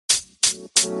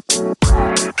Now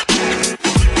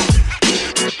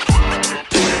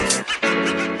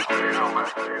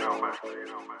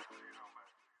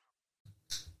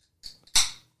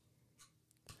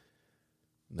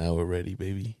we're ready,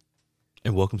 baby.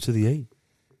 And welcome to the 8.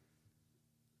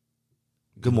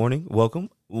 Good morning.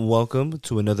 Welcome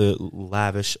to another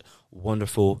lavish,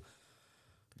 wonderful,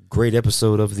 great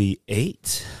episode of the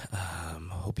 8.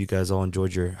 Hope you guys all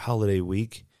enjoyed your holiday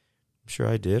week. I'm sure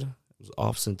I did. I was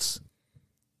off since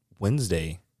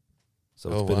Wednesday.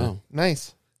 So it's been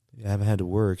nice. I haven't had to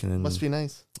work. And then, must be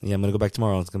nice. Yeah, I'm going to go back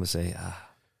tomorrow. And it's going to say,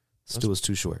 still was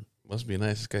too short. Must be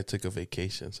nice. This guy took a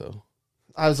vacation, so.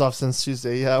 I was off since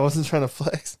Tuesday. Yeah, I wasn't trying to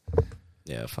flex.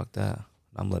 Yeah, fuck that.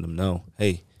 I'm letting them know.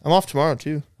 Hey. I'm off tomorrow,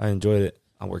 too. I enjoyed it.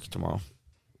 I'll work tomorrow.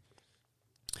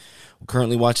 We're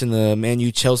currently watching the Man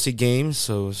U Chelsea game,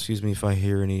 so excuse me if I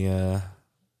hear any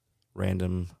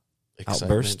random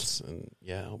outbursts.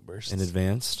 Outbursts. In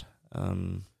advance.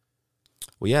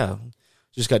 Well, yeah.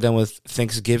 Just got done with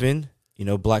Thanksgiving,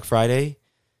 Black Friday.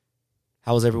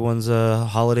 How was everyone's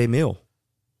holiday meal?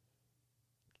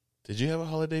 Did you have a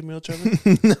holiday meal, Trevor?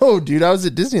 No, dude. I was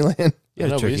at Disneyland. You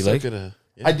had a turkey leg?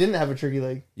 I didn't have a turkey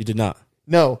leg. You did not?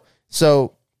 No.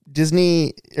 So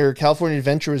Disney or California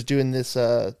Adventure was doing this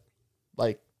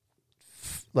like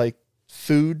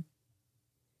food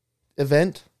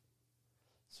event.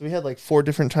 So we had like 4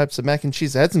 different types of mac and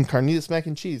cheese. I had some carnitas mac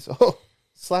and cheese. Oh,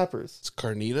 slappers. It's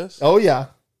carnitas? Oh, yeah.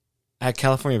 At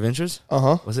California Adventures?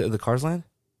 Uh-huh. Was it at the Cars Land?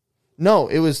 No,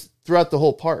 it was throughout the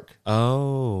whole park.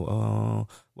 Oh.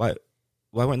 Why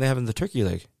weren't they having the turkey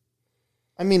leg?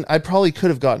 I mean, I probably could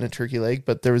have gotten a turkey leg,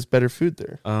 but there was better food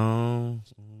there. Oh.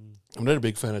 I'm not a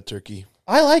big fan of turkey.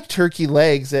 I like turkey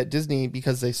legs at Disney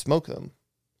because they smoke them.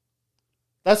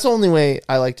 That's the only way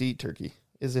I like to eat turkey,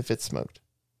 is if it's smoked.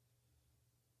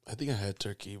 I think I had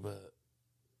turkey, but...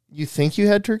 You think you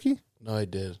had turkey? No, I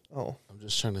did. Oh. I'm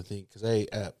just trying to think, because I ate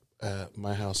at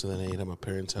my house and then I ate at my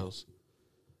parents' house.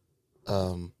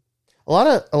 A lot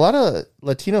of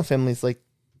Latino families,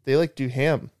 they do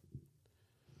ham.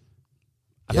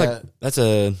 I feel like that's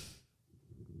a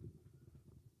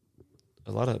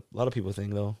lot of people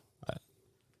think though.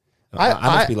 I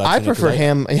must be Latino. I prefer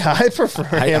ham. Yeah, I prefer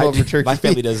ham over turkey. My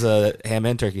family does ham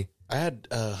and turkey. I had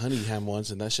honey ham once,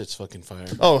 and that shit's fucking fire.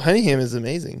 Oh, honey ham is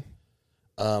amazing.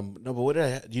 No, but what did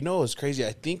I? You know, it was crazy.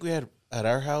 I think we had at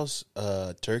our house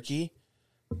turkey,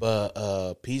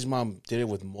 but P's mom did it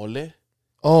with mole.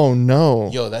 Oh no!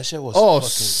 Yo, that shit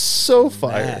was so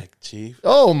fire, chief.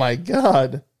 Oh my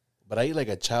god! But I eat like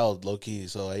a child, low key.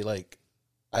 So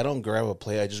I don't grab a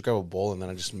plate. I just grab a bowl and then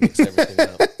I just mix everything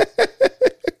up.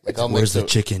 Where's the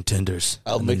chicken tenders?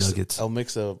 I'll mix nuggets. I'll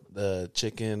mix the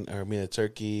chicken, the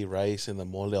turkey, rice, and the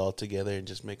mole all together and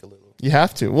just make a little. You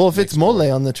have to. Well, if it's mole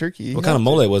on the turkey, what kind of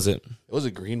mole was it? It was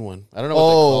a green one. I don't know what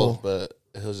they're called, but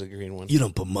it was a green one. You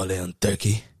don't put mole on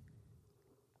turkey.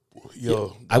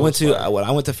 Yo, I went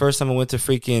the first time I went to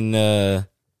freaking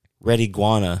Red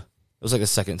Iguana. It was like the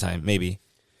second time, maybe.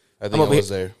 I think I was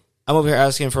there. I'm over here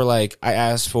asking for I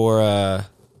asked for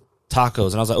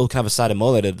tacos, and I was like, oh, can I have a side of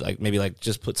mole to maybe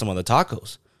just put some on the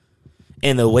tacos?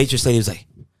 And the waitress lady was like,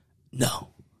 no.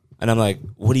 And I'm like,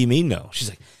 what do you mean no? She's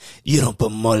like, you don't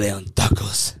put mole on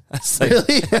tacos. I was like,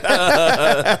 really?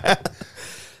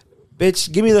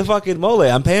 Bitch, give me the fucking mole.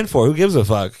 I'm paying for it. Who gives a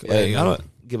fuck? Yeah,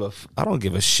 I don't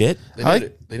give a shit. They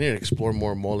need to explore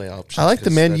more mole options. I like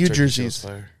the Man U jerseys.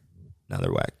 Now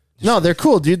they're whack. No, they're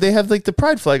cool, dude. They have the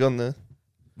pride flag on the.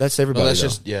 That's everybody. No, that's though.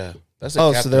 just That's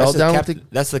so they're all down with the.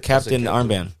 That's the captain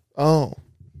armband. Oh,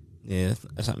 yeah,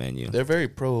 that's not Man U. They're very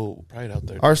pro pride out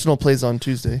there. Arsenal plays on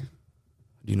Tuesday.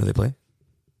 Do you know they play?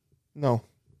 No,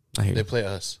 I hear they play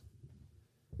us.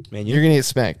 Man U. You're gonna get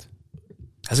smacked.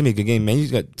 That's gonna be a good game. Man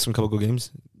U's got some couple good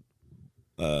games.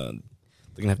 They're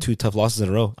gonna have 2 tough losses in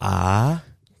a row.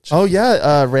 Oh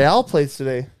yeah, Real plays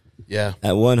today. Yeah,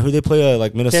 at one. Who they play?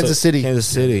 Minnesota, Kansas City. Kansas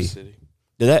City.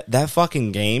 Dude, that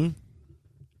fucking game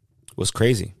was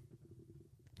crazy.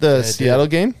 The Seattle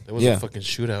game. It was a fucking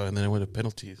shootout, and then it went to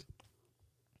penalties.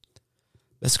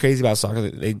 That's crazy about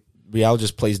soccer. Real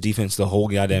just plays defense the whole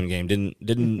goddamn game.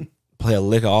 Didn't play a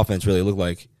lick of offense. Really, it looked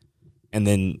like, and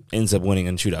then ends up winning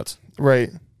in shootouts. Right.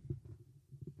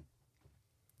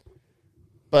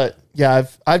 But yeah,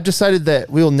 I've decided that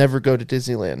we will never go to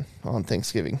Disneyland on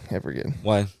Thanksgiving ever again.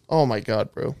 Why? Oh my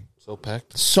god, bro! So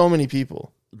packed. So many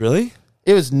people. Really?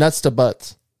 It was nuts to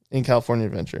butts in California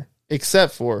Adventure,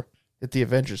 except for at the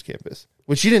Adventures campus,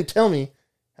 which you didn't tell me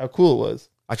how cool it was.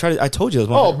 I told you.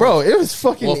 Oh, bro, it was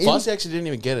fucking. Well, Fosse actually didn't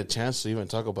even get a chance to even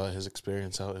talk about his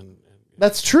experience out in.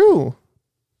 That's true.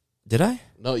 Did I?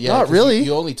 No, yeah, not really.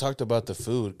 You only talked about the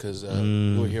food because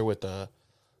you were here with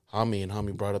Hami, and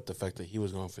Hami brought up the fact that he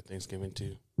was going for Thanksgiving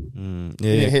too.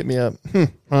 Yeah, hit me up.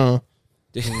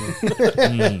 Did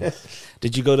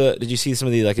you see some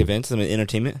of the like events, some of the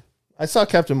entertainment? I saw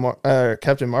Captain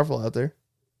Marvel out there.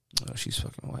 Oh, she's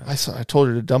fucking wild. I told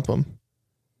her to dump him.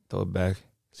 Throw it back.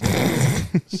 She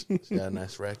got a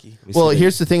nice racky. Well,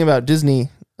 here's the thing about Disney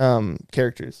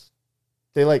characters.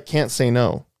 They like can't say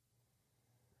no.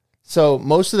 So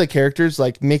most of the characters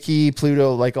like Mickey,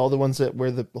 Pluto, like all the ones that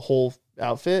wear the whole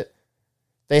outfit,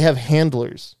 they have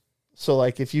handlers. So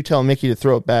like if you tell Mickey to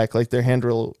throw it back, like their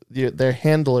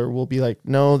handler will be like,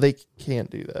 no, they can't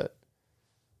do that.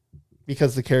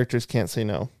 Because the characters can't say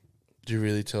no. Did you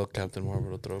really tell Captain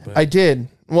Marvel to throw it back? I did.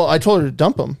 Well, I told her to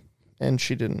dump him, and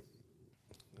she didn't.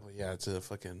 Well, yeah, it's a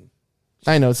fucking...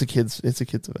 I know, it's a kids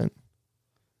event.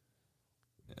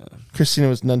 Yeah. Christina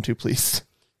was none too pleased.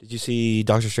 Did you see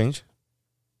Doctor Strange?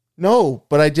 No,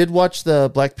 but I did watch the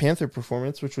Black Panther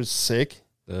performance, which was sick.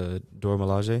 The Dora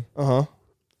Milaje? Uh-huh.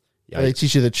 Yeah, They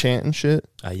teach you the chant and shit.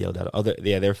 I yelled at them.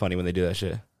 They're funny when they do that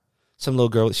shit. Some little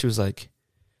girl, she was like,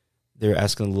 they were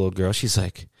asking the little girl, she's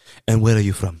like, and where are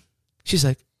you from? She's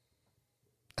like,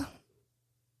 oh,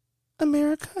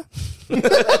 America.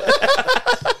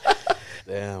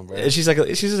 Damn, bro. And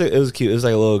it was cute. It was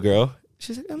like a little girl.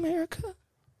 She's like, America.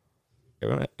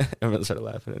 Everyone started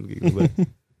laughing and giggling.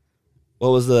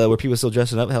 But were people still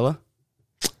dressing up hella?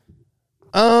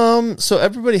 So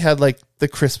everybody had like the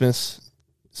Christmas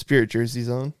spirit jerseys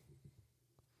on.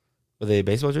 Were they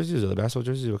baseball jerseys or the basketball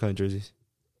jerseys? What kind of jerseys?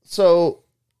 So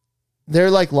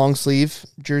they're like long sleeve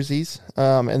jerseys.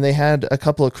 And they had a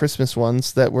couple of Christmas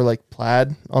ones that were like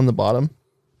plaid on the bottom.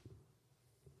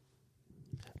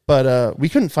 But we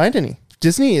couldn't find any.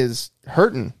 Disney is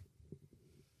hurting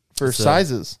for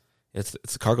sizes. It's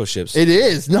the cargo ships. It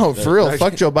is. No, for real.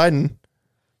 Fuck Joe Biden.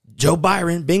 Joe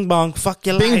Byron, bing bong, fuck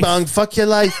your life. Bing bong, fuck your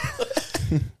life.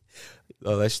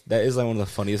 Oh, that is like one of the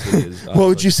funniest videos. What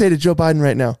would you say to Joe Biden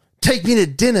right now? Take me to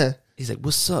dinner. He's like,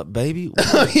 "What's up, baby?" He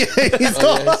said,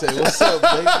 "What's up,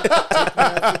 baby? Take me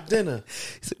out for dinner."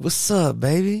 He's like, "What's up,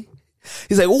 baby?"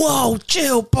 He's like, "Whoa,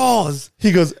 chill, pause."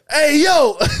 He goes, "Hey,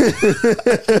 yo."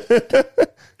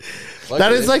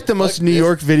 That is like the most New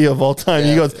York video of all time.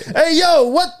 Yeah. He goes, "Hey, yo,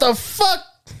 what the fuck?"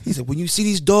 He's like, "When you see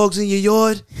these dogs in your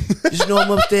yard, just know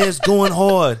I'm upstairs going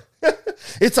hard.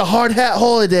 It's a hard hat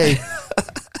holiday."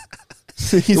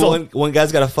 One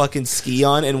guy's got a fucking ski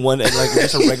on and one and like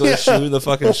just a regular shoe in the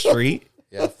fucking street.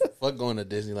 Yeah, fuck going to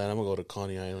Disneyland. I'm gonna go to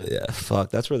Coney Island. Yeah, fuck.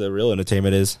 That's where the real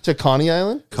entertainment is. To Coney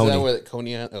Island? Is that where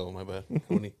Coney Island? Oh, my bad.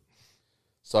 Coney.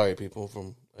 Sorry, people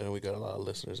from. I know we got a lot of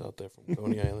listeners out there from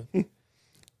Coney Island.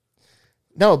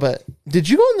 No, but did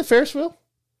you go on the Ferris wheel?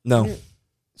 No.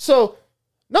 So,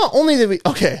 not only did we...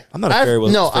 Okay. I'm not a Ferris wheel.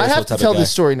 No, I have to tell this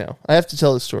story now.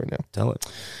 Tell it.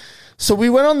 So we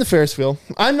went on the Ferris wheel.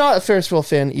 I'm not a Ferris wheel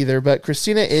fan either, but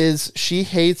Christina is. She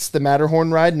hates the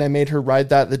Matterhorn ride, and I made her ride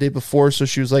that the day before, so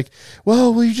she was like,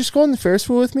 well, will you just go on the Ferris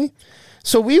wheel with me?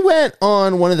 So we went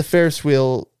on one of the Ferris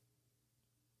wheel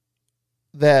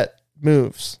that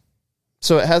moves.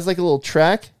 So it has like a little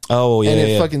track. Oh, yeah, and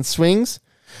it fucking swings.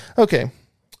 Okay.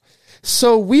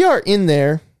 So we are in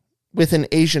there with an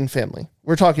Asian family.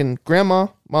 We're talking grandma,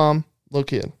 mom, little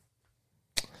kid.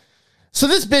 So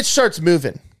this bitch starts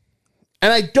moving.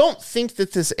 And I don't think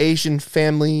that this Asian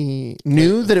family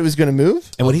knew that it was going to move.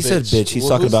 And when he said bitch, he's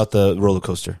talking about the roller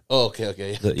coaster. Oh,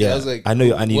 okay. Yeah, I was like, I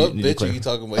know. I need. What need bitch are you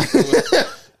talking about?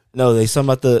 No, they talking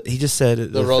about the. He just said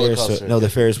the roller coaster. No, the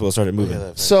Ferris wheel started moving.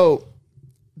 Yeah, so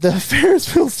the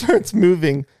Ferris wheel starts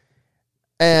moving,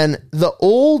 and the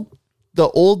old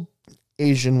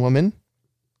Asian woman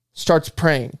starts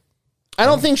praying. I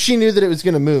don't think she knew that it was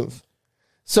going to move.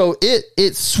 So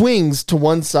it swings to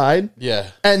one side. Yeah.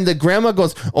 And the grandma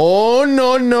goes, oh,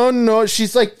 no.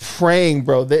 She's like praying,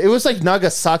 bro. It was like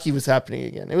Nagasaki was happening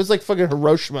again. It was like fucking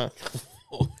Hiroshima.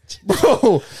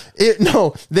 Bro,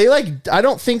 I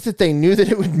don't think that they knew that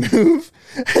it would move.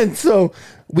 And so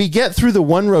we get through the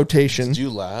one rotation. Did you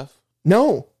laugh?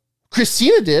 No.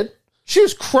 Christina did. She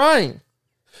was crying.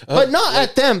 But not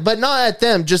at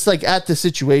them, just like at the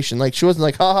situation. Like she wasn't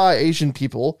like, haha, Asian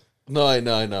people. No, I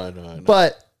know.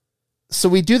 But so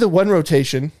we do the one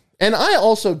rotation, and I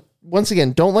also, once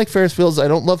again, don't like Ferris wheels. I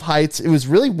don't love heights. It was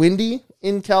really windy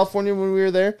in California when we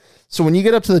were there. So when you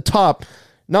get up to the top,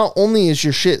 not only is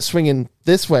your shit swinging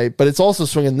this way, but it's also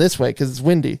swinging this way because it's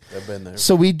windy. I've been there.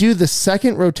 So we do the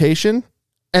second rotation,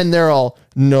 and they're all,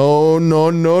 no,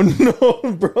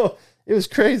 bro. It was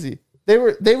crazy. They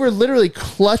were literally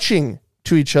clutching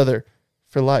to each other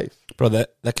for life. Bro,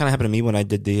 that kind of happened to me when I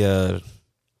did the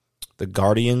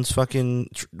Guardians fucking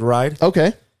ride.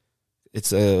 Okay.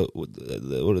 It's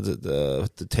what is it?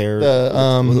 The terror.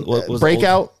 The what was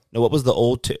Breakout. What was the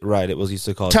old ride? It was used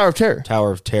to call Tower of Terror.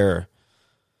 Tower of Terror.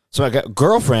 So my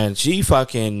girlfriend, she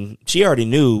already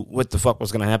knew what the fuck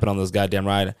was gonna happen on this goddamn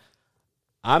ride.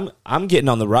 I'm getting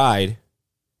on the ride,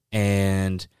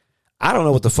 and I don't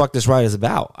know what the fuck this ride is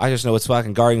about. I just know it's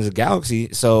fucking Guardians of the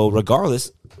Galaxy. So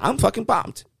regardless, I'm fucking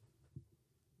pumped.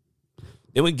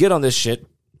 Then we get on this shit,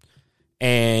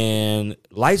 and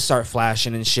lights start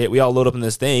flashing and shit. We all load up in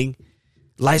this thing.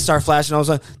 Lights start flashing. All of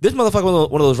a sudden, this motherfucker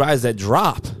one of those rides that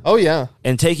drop. Oh yeah,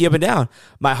 and take you up and down.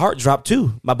 My heart dropped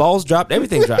too. My balls dropped.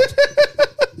 Everything dropped.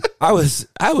 I was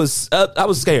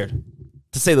scared,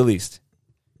 to say the least.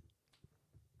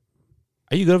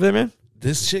 Are you good over there, man?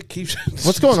 This shit keeps.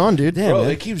 What's going on, dude? Damn, Bro,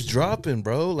 man. it keeps dropping,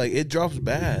 bro. Like it drops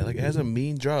bad. Like it has a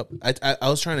mean drop. I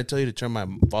was trying to tell you to turn my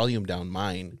volume down.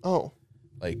 Mine, Oh,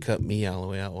 like cut me all the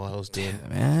way out while I was doing.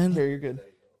 Man, here you're good.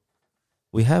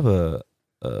 we have a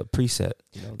preset.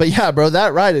 You know? But yeah, bro,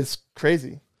 that ride is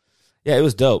crazy. Yeah, it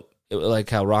was dope. It was like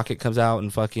how Rocket comes out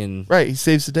and fucking Right, he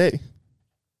saves the day.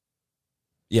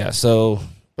 yeah. So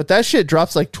But that shit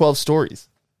drops like 12 stories.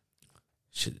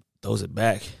 shit throws it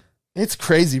back. It's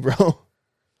crazy, bro.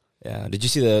 Yeah. Did you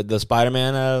see the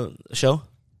Spider-Man show?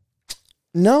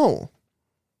 No.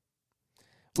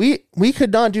 We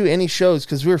could not do any shows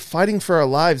because we were fighting for our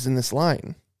lives in this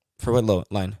line. For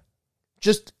what line?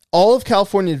 Just all of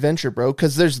California Adventure, bro,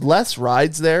 because there's less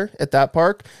rides there at that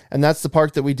park, and that's the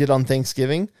park that we did on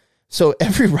Thanksgiving. So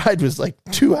every ride was like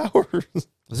 2 hours.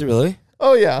 Was it really?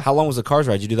 Oh, yeah. How long was the Cars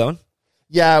ride? Did you do that one?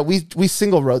 Yeah, we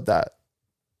single rode that.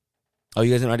 Oh,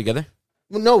 you guys didn't ride together?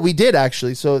 Well, no, we did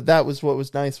actually. So that was what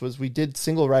was nice was we did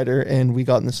single rider and we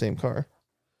got in the same car.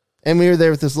 And we were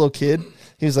there with this little kid.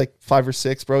 He was like 5 or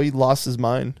 6, bro. He lost his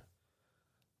mind.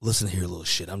 Listen here, little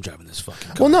shit. I'm driving this fucking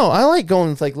car. Well, no, I like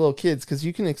going with like little kids because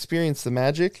you can experience the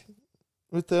magic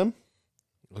with them.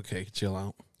 Okay, chill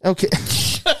out. Okay.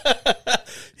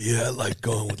 Yeah, I like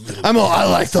going with little. I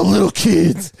like the little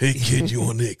kids. Hey kid, you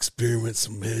want to experiment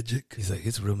some magic? He's like,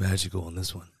 it's real magical on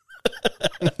this one.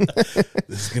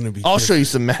 This is gonna be. I'll show you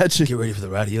some magic. Get ready for the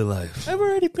ride of your life. I've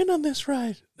already been on this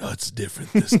ride. No, it's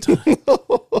different this time.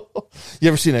 You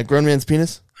ever seen a grown man's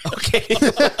penis? Okay.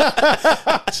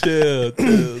 chill.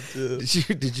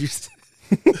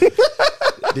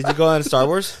 Did you go on Star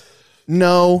Wars?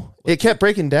 No, it kept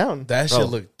breaking down. That Bro, shit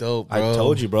looked dope, bro. I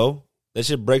told you, bro. That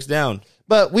shit breaks down.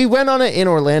 But we went on it in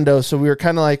Orlando, so we were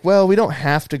kind of like, well, we don't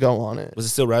have to go on it. Was it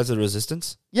still Rise of the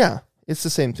Resistance? Yeah, it's the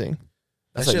same thing.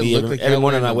 That's That like shit me. looked Every, like every y'all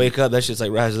morning were I in wake up, that shit's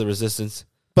like Rise of the Resistance.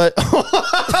 But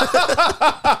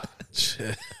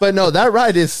Shit. but no, that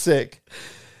ride is sick.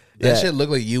 That Yeah. shit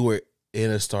looked like you were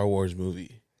in a Star Wars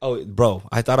movie. Oh, bro,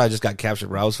 I thought I just got captured,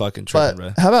 bro. I was fucking tripping,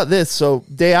 But bro. how about this? So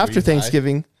day after you high?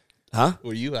 Thanksgiving, Huh?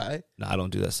 Were you high? No, I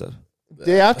don't do that stuff.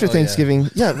 day after Oh, yeah. Thanksgiving,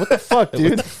 yeah, what the fuck,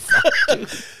 dude?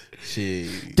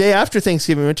 Shit. Day after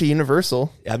Thanksgiving, we went to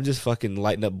Universal. I'm just fucking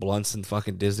lighting up blunts in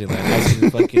fucking Disneyland. I see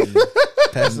the fucking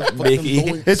Pass the fucking Mickey.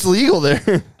 doink. It's legal there.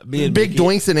 Me and Big Mickey-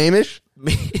 doinks and Amish.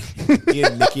 me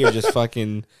and Mickey are just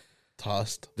fucking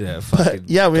Tossed. fucking.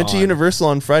 Yeah, we went to gone. Universal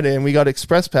on Friday and we got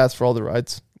express pass for all the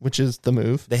rides, which is the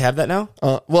move. They have that now.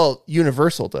 Well,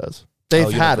 Universal does.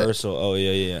 They've had it. Universal. Oh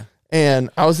yeah. And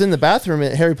I was in the bathroom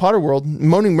at Harry Potter World.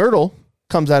 Moaning Myrtle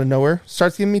comes out of nowhere,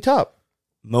 starts giving me top.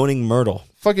 Moaning Myrtle.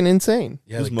 Fucking insane.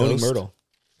 Yeah, Who's the Moaning ghost. Myrtle?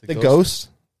 The ghost.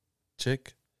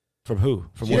 chick. From who?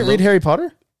 From You didn't read Harry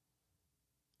Potter?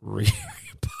 Read.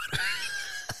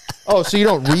 Oh, so you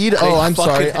don't read? Oh, I'm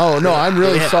sorry. Oh, no, I'm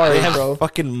really sorry, they have bro.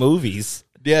 fucking movies.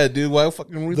 Yeah, dude. Why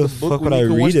fucking read The the, fuck book would when you I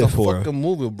can read watch it the for? fucking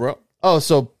movie, bro? Oh,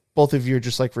 so both of you are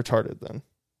just like retarded then.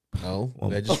 No,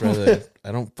 Well- I just rather.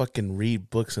 I don't fucking read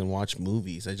books and watch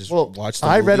movies. I just Well, watch. The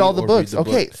I read movie all the or books. read the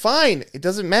Okay, book. fine. It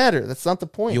doesn't matter. That's not the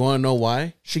point. You want to know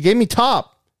why? She gave me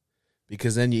top.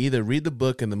 Because then you either read the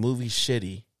book and the movie's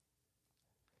shitty.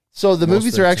 So the Most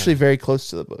movies of the are actually time. very close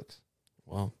to the books.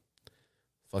 Well,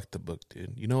 fuck the book,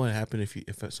 dude. You know what happened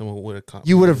if someone would have caught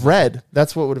You would have read.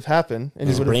 That's what would have happened. And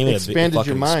it His would have brain would have expanded your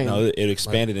fucking- mind. No, it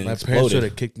expanded and My parents would exploded.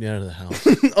 have kicked me out of the house.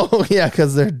 Oh, yeah,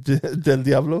 because they're Del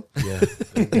Diablo. Yeah,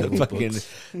 the devil Fucking books.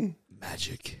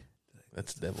 magic.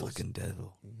 That's devil. Fucking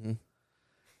devil. hmm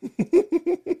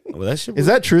Well, that shit. Is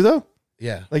that true, though?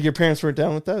 Yeah. Like your parents weren't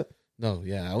down with that? No.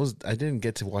 Yeah. I didn't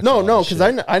get to watch. No, because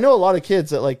I know a lot of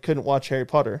kids that like couldn't watch Harry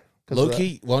Potter. 'cause of that.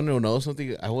 Loki. Want to know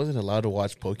something? I wasn't allowed to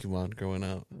watch Pokemon growing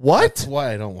up. What? That's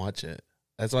why I don't watch it.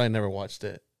 That's why I never watched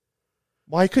it.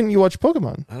 Why couldn't you watch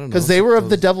Pokemon? I don't know. Because they were of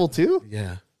the devil too?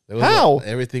 Yeah. There was How?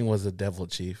 everything was a devil,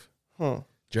 chief. Huh.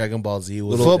 Dragon Ball Z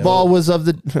was Football was of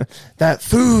the that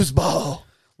foosball.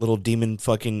 little demon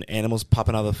fucking animals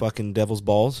popping out of the fucking devil's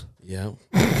balls. Yeah.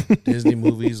 Disney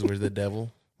movies were the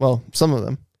devil. Well, some of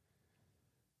them.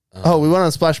 We went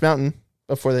on Splash Mountain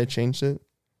before they changed it.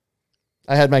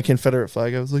 I had my Confederate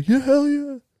flag. I was like, yeah, hell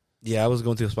yeah. Yeah, I was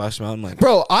going through Splash Mountain. Like,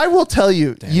 bro, I will tell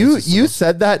you, damn, you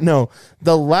said that. No,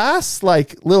 the last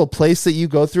like little place that you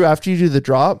go through after you do the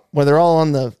drop, where they're all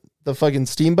on the fucking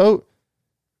steamboat,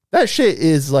 that shit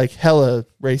is like hella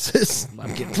racist.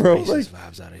 I'm getting bro, racist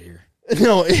like, vibes out of here.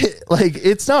 No,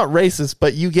 it's not racist,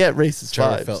 but you get racist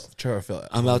vibes. Chara felt.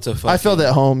 I'm about to. I felt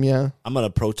at home. Yeah, I'm gonna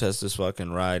protest this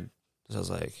fucking ride. I was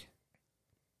like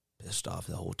pissed off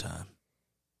the whole time.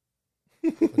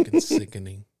 Fucking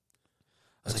sickening.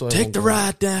 I was like, take the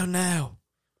ride down now.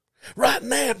 Right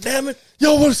now, damn it.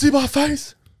 y'all want to see my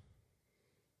face?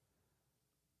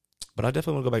 But I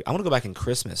definitely want to go back. I want to go back in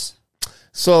Christmas.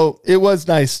 So it was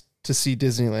nice to see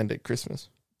Disneyland at Christmas.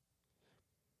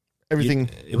 Everything.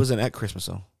 It wasn't at Christmas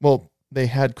though. Well, they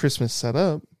had Christmas set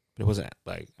up. It wasn't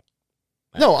like.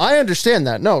 No, I understand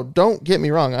that. No, don't get me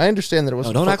wrong. I understand that it was.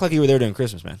 No, don't act like you were there during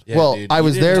Christmas, man. Yeah, well, dude, I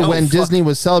was there when Disney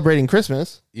was celebrating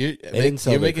Christmas. You're didn't making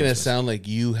celebrate it Christmas. sound like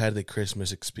you had the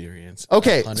Christmas experience.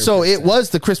 Okay, 100%. so it was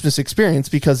the Christmas experience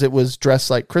because it was dressed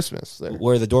like Christmas there.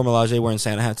 Were the Dora Milaje wearing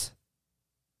Santa hats?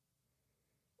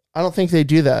 I don't think they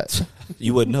do that.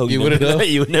 You wouldn't know. You wouldn't know?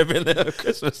 You would never been there at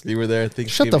Christmas. You were there at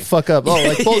Thanksgiving. Shut the fuck up. Oh,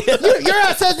 like, well, your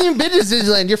ass hasn't even been to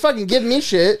Disneyland. You're fucking giving me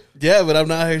shit. Yeah, but I'm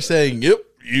not here saying, yep.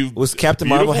 Was Captain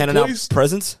Marvel handing out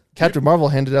presents? Captain Marvel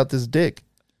handed out this dick.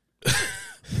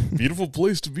 Beautiful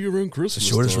place to be around Christmas.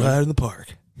 Shortest time. ride in the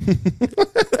park.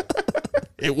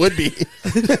 It would be.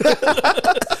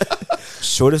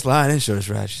 Shortest line and shortest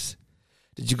rides.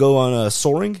 Did you go on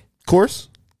soaring? Course?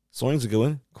 Soaring's a good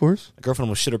one. Course? My girlfriend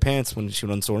almost shit her pants when she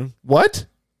went on soaring. What?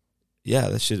 Yeah,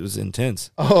 that shit was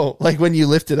intense. Oh, like when you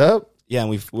lift it up? Yeah, and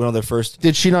we went on there first.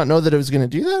 Did she not know that it was going to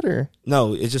do that, or?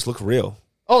 No, it just looked real.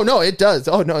 Oh no, it does.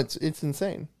 Oh no, it's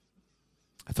insane.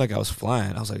 I felt like I was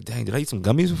flying. I was like, dang, did I eat some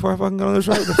gummies before I fucking got on this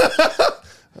ride?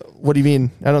 What do you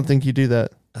mean? I don't think you do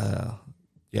that.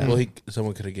 Yeah. Well,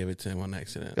 someone could have given it to him on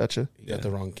accident. Gotcha. He got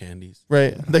the wrong candies.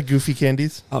 Right, the goofy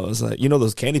candies. I was like, you know,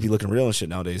 those candy be looking real and shit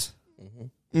nowadays.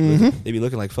 Mm-hmm. They be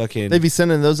looking like fucking. They'd be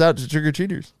sending those out to trick or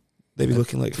treaters. They be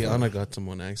looking like. Kiana got some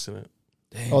on accident.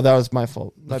 Dang. Oh, that was my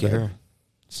fault. My Look at bad. her.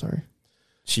 Sorry.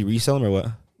 She resell them or what?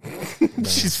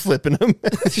 She's flipping them.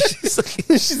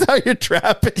 She's out here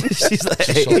trapping. She's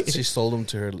like, She sold them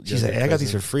to her. she's like, hey, I got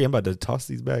these for free. I'm about to toss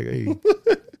these back. Hey,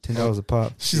 $10 a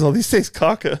pop. She's all, these taste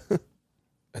caca.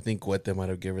 I think Cuete might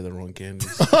have given her the wrong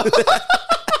candies.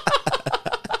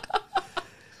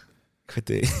 Quit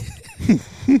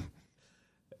the.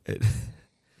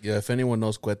 Yeah, if anyone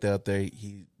knows Cuete out there,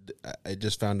 I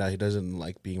just found out he doesn't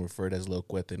like being referred as Lil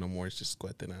Cuete no more. It's just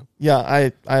Cuete now. Yeah,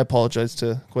 I apologize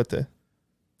to Cuete.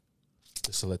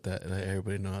 Just to let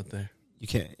everybody know out there. You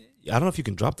can't. I don't know if you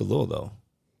can drop the Lil though.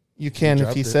 You can if he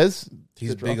dropped it. says.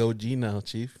 He's to big drop. OG now,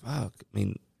 Chief. Fuck. I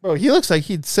mean, Bro, he looks like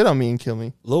he'd sit on me and kill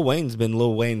me. Lil Wayne's been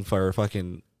Lil Wayne for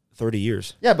fucking 30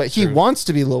 years. Yeah, but he True. wants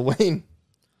to be Lil Wayne.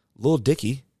 Lil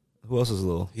Dicky. Who else is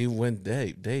Lil? He went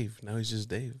Dave. Now he's just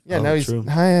Dave. Yeah, Oh, now he's. true.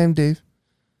 Hi, I'm Dave.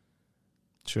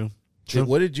 True. Hey,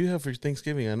 what did you have for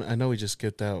Thanksgiving? I know we just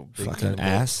skipped out. Big Fucking time,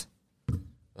 ass.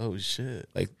 Oh, shit.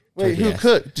 Like, Wait, turkey who ass.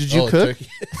 cooked? Did you cook?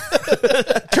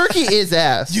 Turkey. Turkey is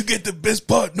ass. You get the best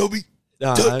part, Nobi.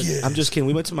 Nah, Turkey I'm just kidding.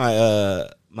 We went to my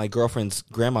my girlfriend's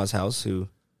grandma's house, who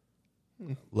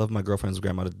love my girlfriend's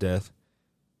grandma to death.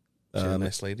 She's a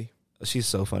nice lady. She's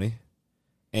so funny.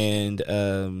 And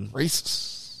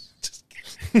Racist.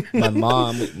 my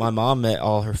mom met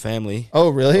all her family. Oh,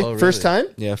 really? Oh, really? First time?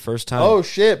 Yeah, first time. Oh,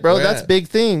 shit, bro. Where That's at? big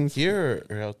things. Here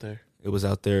or out there? It was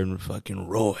out there in fucking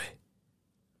Roy.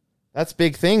 That's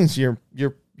big things. Your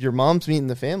mom's meeting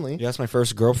the family. Yeah, that's my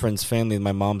first girlfriend's family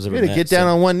my mom's ever You're met. going to get down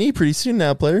on one knee pretty soon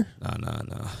now, player.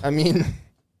 No. I mean,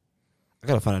 I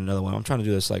gotta find another one. I'm trying to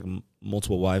do this like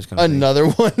multiple wives kind of another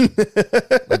one. thing.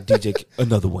 Like DJ,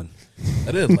 another one.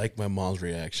 I didn't like my mom's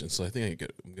reaction, so I think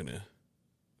I'm going to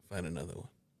find another one.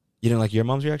 You didn't like your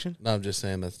mom's reaction? No, I'm just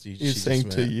saying that's she You're just saying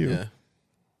to met- you. Yeah.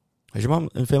 Has your mom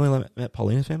and family met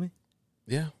Paulina's family?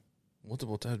 Yeah.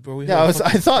 Multiple times, bro. We Yeah, had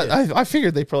a fucking kid. I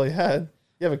figured they probably had.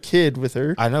 You have a kid with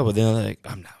her. I know, but then they're like,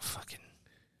 I'm not fucking.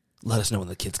 Let us know when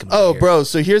the kids come. Oh, over here. bro.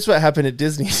 So here's what happened at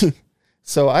Disney.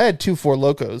 So I had 2 Four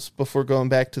Locos before going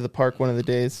back to the park one of the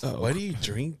days. Oh, Why do you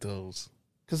drink those?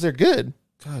 Because they're good.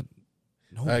 God,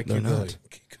 no, All right, they're keep not. going.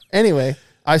 Keep going. Anyway,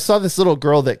 I saw this little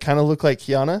girl that kind of looked like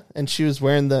Kiana, and she was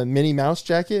wearing the Minnie Mouse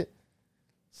jacket.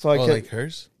 So I Oh, kept, like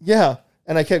hers? yeah,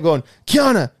 and I kept going,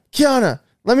 Kiana,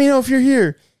 let me know if you're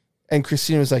here. And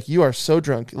Christina was like, "You are so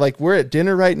drunk. Like, we're at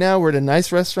dinner right now. We're at a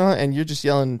nice restaurant, and you're just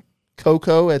yelling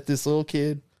Coco at this little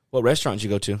kid." What restaurant did you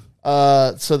go to?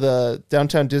 So the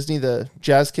downtown Disney, the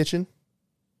Jazz Kitchen.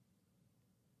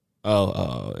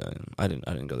 Oh, I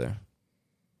didn't go there.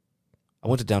 I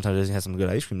went to downtown Disney. Had some good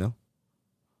ice cream though.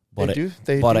 They do.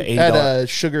 They bought do. an $80 At a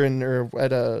Sugar and or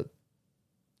at a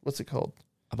what's it called?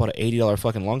 I bought an $80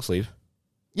 fucking long sleeve.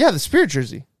 Yeah, the Spirit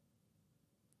jersey.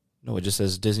 No, it just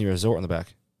says Disney Resort on the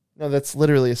back. No, that's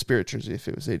literally a Spirit jersey. If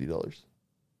it was $80,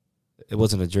 It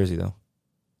wasn't a jersey though.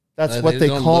 that's what they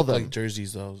don't call look them. like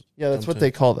jerseys though. Yeah, that's what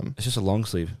they call them. It's just a long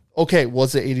sleeve. Okay,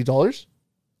 was it $80?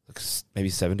 Like maybe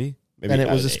 70. Maybe And it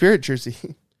was a Spirit jersey.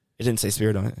 It didn't say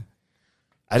Spirit on it.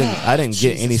 I didn't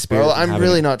get any Spirit. Bro, I'm from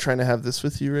really having not trying to have this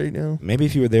with you right now. it. Maybe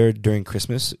if you were there during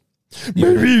Christmas.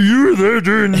 Maybe you were there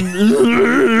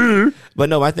during. But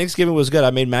no, my Thanksgiving was good.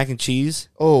 I made mac and cheese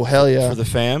Oh hell yeah! for the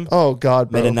fam. Oh god,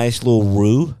 bro. Made a nice little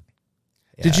roux.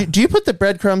 Do you put the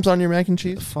breadcrumbs on your mac and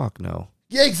cheese? Fuck no.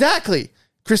 Yeah, exactly.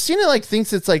 Christina like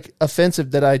thinks it's like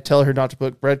offensive that I tell her not to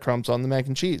put breadcrumbs on the mac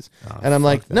and cheese, and I'm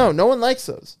like, that. no one likes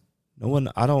those. No one.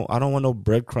 I don't want no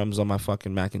breadcrumbs on my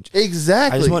fucking mac and cheese.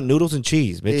 Exactly. I just want noodles and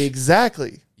cheese, bitch.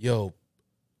 Exactly. Yo,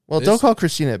 Well, This- don't call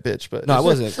Christina a bitch, but No, I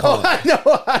wasn't calling. I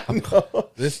know.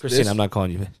 Christine, I'm not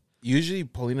calling you. Usually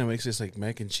Paulina makes this like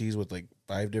mac and cheese with like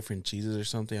 5 different cheeses or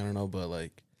something. I don't know, but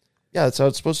like Yeah, that's how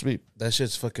it's supposed to be. that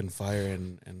shit's fucking fire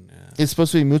and It's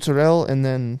supposed to be mozzarella and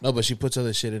then no, but she puts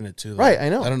other shit in it too. right. I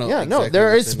know. I don't know. Yeah, no, exactly there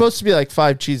what's is in supposed to be like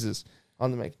 5 cheeses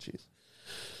on the mac and cheese.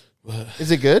 But, Is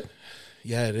it good?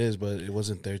 yeah, it is, but it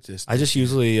wasn't there this. I just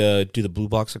usually do the blue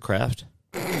box of Kraft.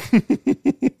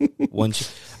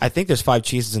 I think there's 5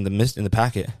 cheeses in the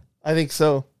packet. I think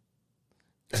so.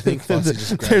 I think Foxy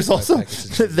just grabbed there's 5 also packets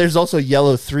of cheese. there's also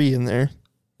yellow 3 in there.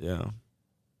 Yeah.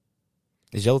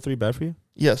 Is yellow 3 bad for you?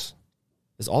 Yes.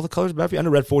 Is all the colors bad for you? I know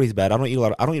red 40 is bad. I don't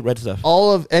eat red stuff.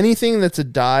 All of anything that's a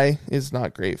dye is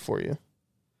not great for you.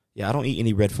 Yeah, I don't eat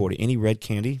any red 40. Any red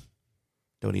candy,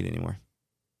 don't eat anymore.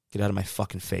 Get out of my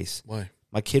fucking face. Why?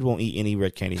 My kid won't eat any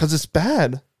red candy. Because it's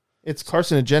bad. It's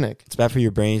carcinogenic. It's bad for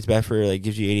your brain. It's bad for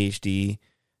gives you ADHD.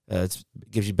 It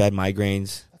gives you bad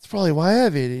migraines. That's probably why I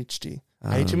have ADHD.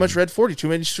 I ate too much red 40, too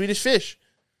many Swedish fish.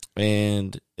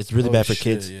 And it's really Oh, bad for shit,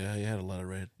 kids. Yeah, you had a lot of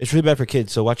red. It's really bad for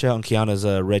kids. So watch out on Kiana's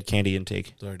red candy intake.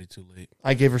 It's already too late.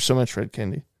 I gave her so much red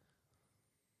candy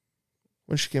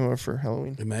when she came over for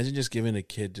Halloween. Imagine just giving a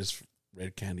kid just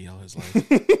red candy all his life.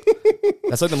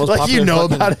 That's like the most Like popular. you know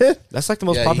fucking- about it? That's like the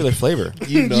most Yeah, popular flavor.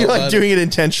 You know You're like about doing it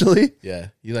intentionally? Yeah,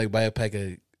 you like buy a pack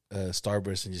of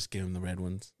Starburst and just give them the red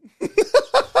ones.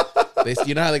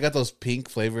 You know how they got those pink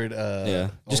flavored? Yeah.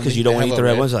 Just only? because you don't They want to have eat the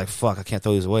a red ones, you're like, fuck, I can't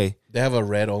throw these away. They have a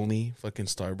red only fucking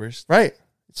Starburst. Right.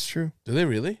 It's true. Do they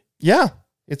really? Yeah.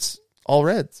 It's all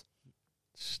reds.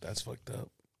 That's fucked up.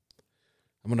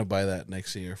 I'm gonna buy that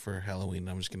next year for Halloween.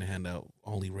 I'm just gonna hand out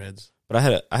only reds. But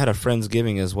I had a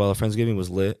Friendsgiving as well. Friendsgiving was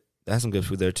lit. They had some good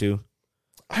food there too.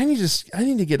 I need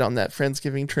to get on that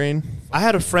Friendsgiving train. I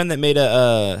had a friend that made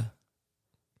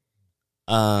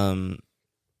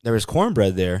there was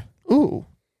cornbread there. Ooh.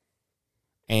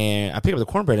 And I picked up the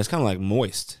cornbread and it's kind of like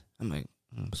moist. I'm like,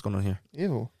 what's going on here?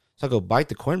 Ew. So I go bite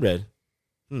the cornbread.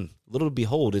 Little to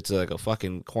behold, it's like a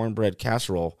fucking cornbread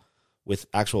casserole with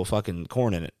actual fucking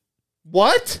corn in it.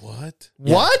 What? What?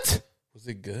 Yeah. What? Was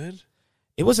it good?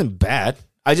 It wasn't bad.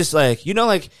 I just like,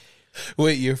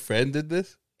 Wait, your friend did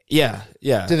this? yeah.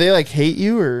 Do they like hate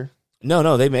you or?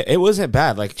 No, it wasn't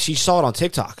bad. Like she saw it on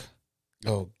TikTok.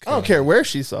 Oh, I don't care where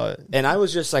she saw it. And I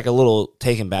was just like a little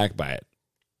taken back by it.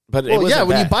 But it Well, wasn't yeah,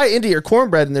 when bad. you bite into your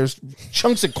cornbread and there's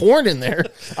chunks of corn in there,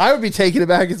 I would be taken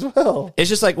aback as well. It's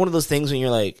just like one of those things when you're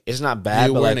like, it's not bad,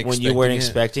 You but weren't like when you weren't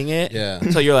expecting it. Yeah.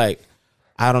 So you're like,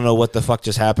 I don't know what the fuck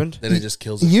just happened. Then it just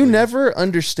kills it. You for never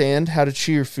understand how to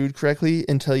chew your food correctly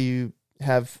until you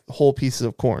have whole pieces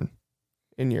of corn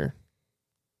in your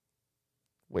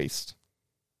waist.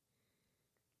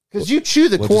 Because you chew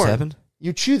the What just corn. happened?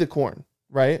 You chew the corn,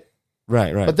 right?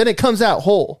 Right. But then it comes out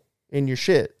whole in your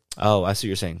shit. Oh, I see what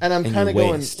you're saying. And I'm In kind of your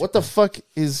going, waist. what the fuck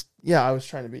is... Yeah, I was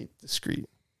trying to be discreet.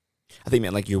 I think you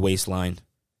meant like your waistline.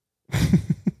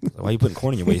 Why are you putting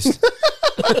corn in your waist?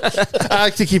 I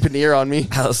like to keep an ear on me.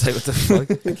 I was like, what the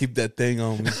fuck? you. Keep that thing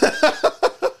on me.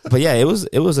 But yeah, it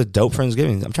was a dope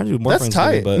Friendsgiving. I'm trying to do more That's Friendsgiving,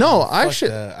 tight. but No, I Fuck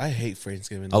should... that. I hate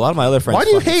Friendsgiving. a lot of my other friends. Why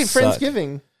do you fucking hate suck.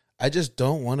 Friendsgiving? I just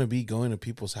don't want to be going to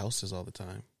people's houses all the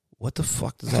time. What the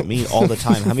fuck does that mean all the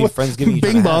time? How many Friendsgiving you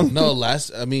Bing trying to bong. have? No, I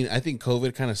think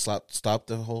COVID kind of stopped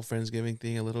the whole Friendsgiving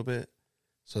thing a little bit.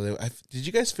 So did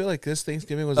you guys feel like this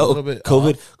Thanksgiving was a little bit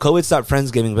COVID? off? COVID stopped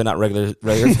Friendsgiving, but not regular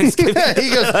Thanksgiving. he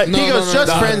goes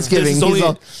just Friendsgiving. Only,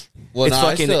 Well, it's no,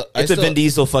 fucking. It's a Vin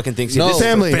Diesel fucking Thanksgiving. No, This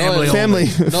is family.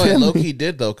 No, it low-key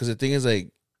did, though, because the thing is, like,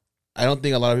 I don't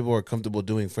think a lot of people were comfortable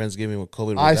doing Friendsgiving with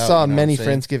COVID. I saw many what I'm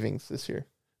saying? Friendsgivings this year.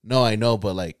 No, I know,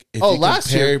 but, like, if Oh, you last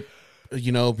compare,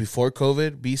 you know, before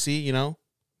COVID, BC, you know,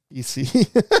 You see,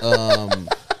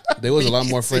 there was a lot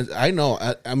more friends. I know.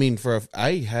 I mean,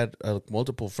 I had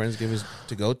multiple Friendsgivings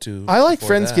to go to. I like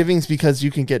before that. Friendsgivings because you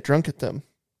can get drunk at them.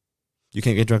 You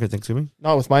can't get drunk at Thanksgiving?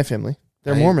 Not with my family.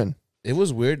 They're Mormon. It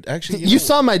was weird. Actually, You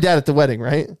saw my dad at the wedding,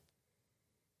 right?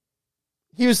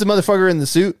 He was the motherfucker in the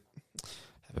suit.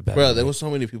 Bro, there was so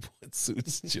many people in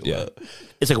suits. Chill out.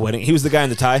 It's like a wedding. He was the guy in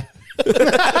the tie.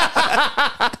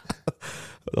 I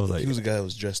was like, He was the guy that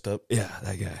was dressed up. yeah,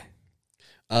 that guy.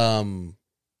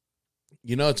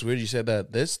 You know, it's weird you said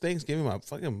that. This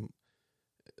Thanksgiving,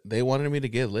 they wanted me to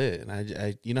get lit, and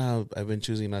I you know how I've been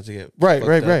choosing not to get Right,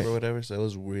 fucked up right. or whatever. So it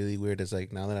was really weird. It's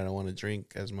like now that I don't want to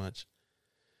drink as much.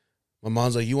 My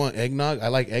mom's like, "You want eggnog? I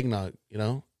like eggnog." You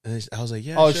know, and I was like,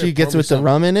 "Yeah." Oh, sure, she gets pour me with the some."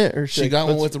 rum in it, or She got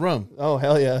one with the rum. Oh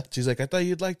hell yeah! She's like, "I thought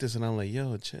you'd like this," and I'm like,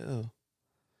 "Yo, chill."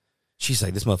 She's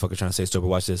like, this motherfucker trying to say sober.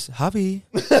 Watch this. Javi.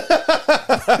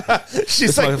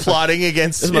 She's This like motherfucker- plotting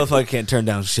against This you. motherfucker can't turn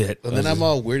down shit. And then I'm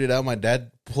all weirded out. My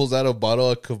dad pulls out a bottle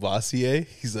of Cavassier.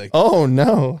 He's like, Oh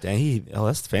no, Dang,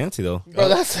 that's fancy though. bro,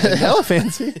 that's hella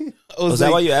fancy. I was Was that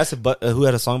like, why you asked who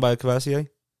had a song by Cavassier?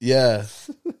 Yeah,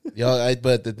 yo.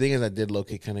 But the thing is, I did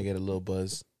low-key kind of get a little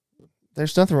buzz.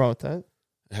 There's nothing wrong with that.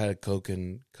 I had a Coke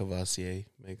and Cavassier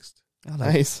mixed. I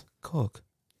like Nice. Coke.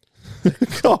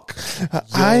 Cook.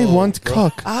 I want bro.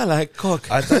 cook. I like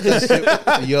Coke. I thought this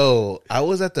shit, yo, I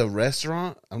was at the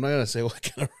restaurant. I'm not gonna say what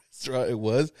kind of restaurant it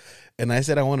was, and I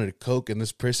said I wanted a Coke, and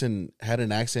this person had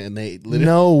an accent, and they literally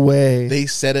No way. they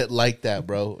said it like that,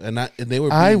 bro. And they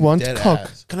were. I being want dead Coke.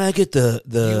 ass. Can I get the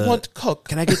You want Coke?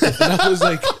 Can I get the And I was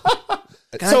like,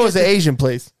 So is the Asian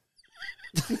place.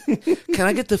 Can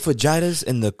I get the fajitas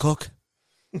and the Coke?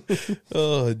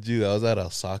 oh, dude, I was at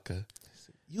Osaka.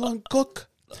 You want Coke?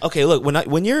 Okay, look,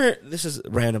 when you're this is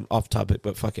random off topic,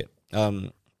 but fuck it.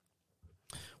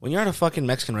 When you're at a fucking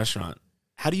Mexican restaurant,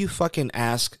 how do you fucking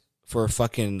ask for a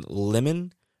fucking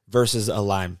lemon versus a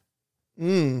lime?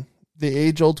 The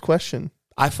age old question.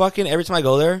 I fucking every time I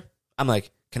go there, I'm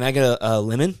like, can I get a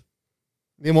lemon?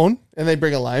 Limon, and they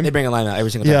bring a lime. They bring a lime out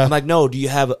every single time. Yeah. I'm like, no, do you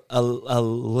have a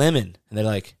lemon? And they're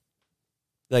like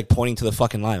pointing to the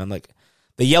fucking lime. I'm like,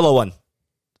 the yellow one.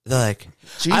 They're like,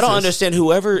 Jesus. I don't understand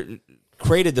whoever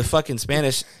created the fucking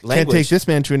Spanish language. Can't take this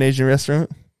man to an Asian restaurant.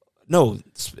 No,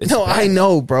 it's No, bad. I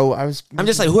know, bro. I'm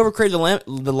just like, whoever created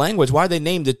the language, why they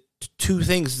named the two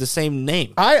things the same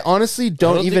name? I honestly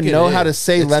don't think even it know is. how to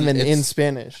say It's- lemon it's- in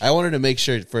Spanish. I wanted to make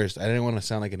sure at first. I didn't want to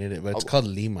sound like an idiot, but it's called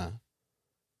Lima.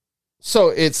 So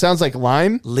it sounds like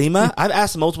lime. Lima? I've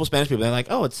asked multiple Spanish people. They're like,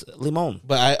 oh, it's limon.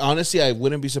 But I honestly, I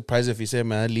wouldn't be surprised if you said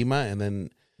 "Man, Lima" and then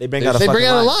They bring They- out a They fucking bring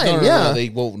out a lime. lime. no, Yeah. they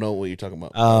won't know what you're talking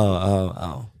about.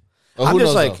 Oh. Oh, I'm who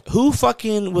just knows, like, who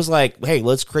fucking was like, hey,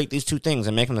 let's create these two things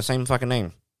and make them the same fucking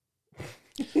name?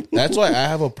 That's why I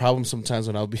have a problem sometimes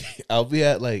when I'll be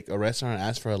at like a restaurant and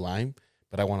ask for a lime,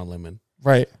 but I want a lemon.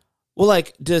 Right. Well,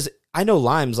 like, I know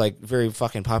lime's like very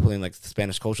fucking popular in like the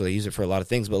Spanish culture. They use it for a lot of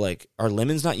things, but like, are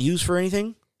lemons not used for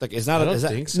anything? Like, it's not. I don't is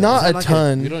that, think so. Not is that a like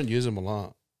ton. We don't use them a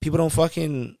lot. people don't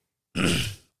fucking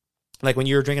like when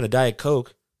you're drinking a Diet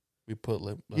Coke, We put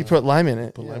You put lime in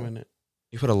it. put Yeah. lime in it.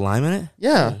 you put a lime in it.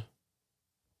 Yeah.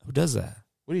 Who does that?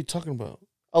 What are you talking about?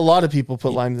 A lot of people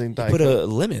put limes in You Diet put Coke. a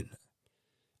lemon.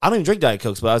 I don't even drink Diet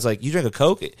Cokes, but I was like, you drink a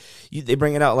Coke, they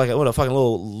bring it out like a fucking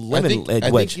little lemon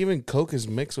I wedge. think even Coke is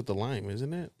mixed with the lime,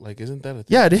 isn't it? Like, isn't that a thing?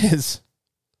 Yeah, it is.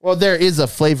 Well, there is a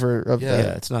flavor of Yeah. Yeah,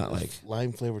 that. it's not like,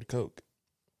 lime flavored Coke.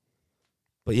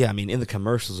 but yeah, I mean, in the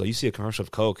commercials, though, you see a commercial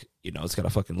of Coke, you know, it's got a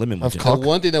fucking lemon Of wedge in it. Coke. The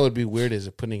one thing that would be weird is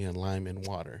putting a lime in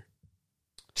water.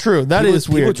 True. That is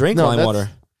People weird. drink No, lime that's-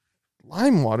 water,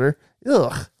 Lime water.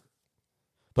 Ugh.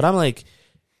 but I'm like,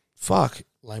 fuck.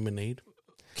 Limonade.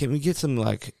 Can we get some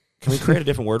like? Can we create a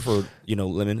different word for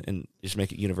lemon and just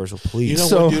make it universal, please? You know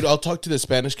So- what, dude? I'll talk to the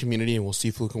Spanish community and we'll see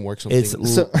if we can work something. It's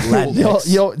So,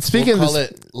 Latinx. yo, speaking we'll of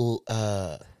call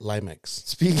this, it Limex.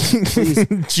 speaking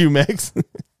Jumex.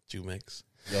 Jumex.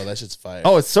 Yo, that shit's fire.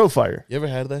 Oh, it's so fire. You ever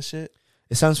had that shit?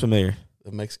 It sounds familiar.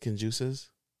 The Mexican juices?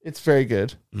 It's very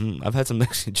good. I've had some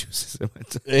Mexican juices. In my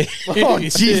time. Oh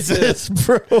Jesus,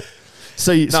 bro.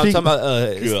 So you No, I'm talking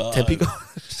about God. Tampico.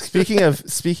 speaking of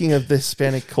the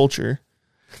Hispanic culture,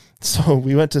 so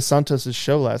we went to Santos's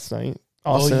show last night.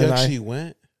 Oh, Austin you and I. actually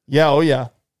went? Yeah. Oh yeah.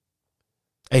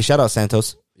 Hey, shout out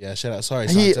Santos. Yeah, shout out. Sorry,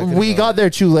 We got there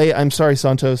too late. I'm sorry,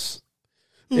 Santos.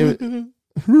 You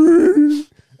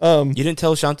didn't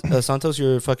tell Santos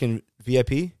you're fucking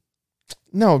VIP?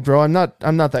 No, bro, I'm not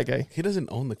that guy. He doesn't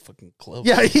own the fucking club.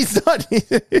 Yeah, he's not.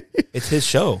 It's his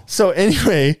show. So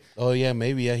anyway, Oh yeah,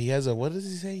 maybe. Yeah, he has a. What does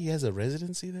he say? He has a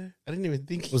residency there. I didn't even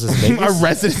think. Was this Vegas? a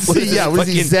residency. Yeah, was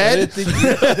he I Zed?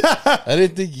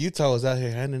 didn't think Utah was out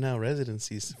here handing out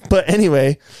residencies. But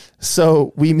anyway,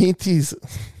 so we meet these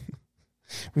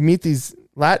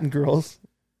Latin girls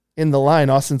in the line.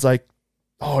 Austin's like,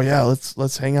 "Oh yeah,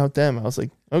 let's hang out with them." I was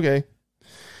like, "Okay."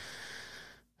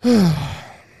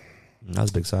 That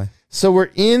was a big sigh. So we're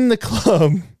in the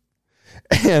club,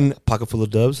 and Pocket full of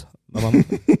dubs. My mama,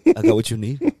 I got what you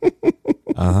need.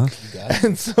 Uh huh.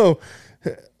 and so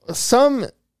some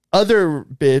other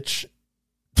bitch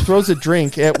throws a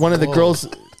drink at one of the girls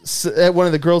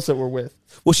that we're with.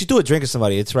 Well, she threw a drink at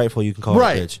somebody. It's rightful you can call her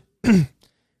a bitch.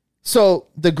 So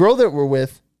the girl that we're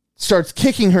with starts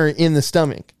kicking her in the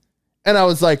stomach. And I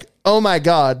was like, oh my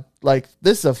God, like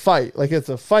this is a fight. Like it's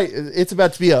a fight. It's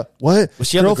about to be a what? Was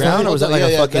she on the ground or was that like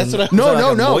a fucking...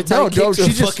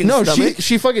 No,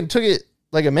 she fucking took it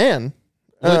like a man.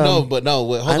 Hold I know. on.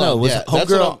 Was Yeah,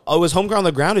 homegirl on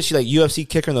the ground? Did she like UFC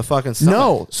kick her in the fucking stomach?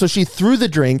 No. So she threw the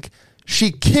drink.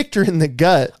 She kicked her in the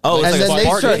gut. Oh, it's like a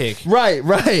Spartan kick.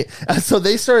 Right. And so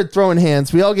they started throwing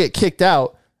hands. We all get kicked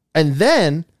out. And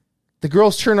then the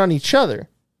girls turn on each other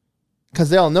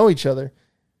because they all know each other.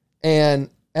 And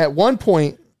at one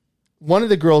point, one of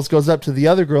the girls goes up to the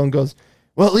other girl and goes,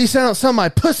 well, at least I don't sell my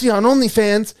pussy on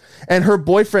OnlyFans. And her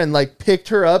boyfriend like picked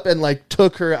her up and like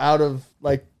took her out of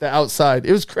like the outside.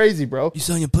 It was crazy, bro. You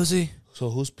selling your pussy?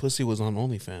 So whose pussy was on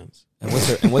OnlyFans? And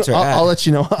what's her I'll let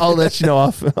you know. I'll let you know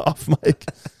off mic.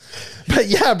 But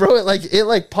yeah, bro, it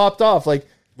like popped off. Like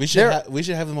We should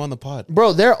have them on the pod.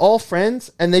 bro, they're all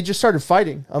friends and they just started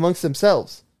fighting amongst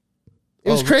themselves.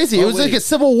 It was crazy. It was like a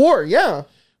civil war. Yeah.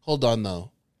 Hold on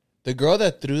though. The girl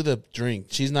that threw the drink,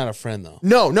 she's not a friend though.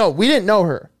 No, we didn't know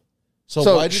her.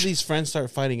 So why did these friends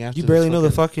start fighting after? You barely know the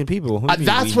fucking people.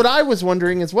 That's what I was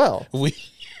wondering as well.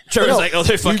 Trevor's like, oh,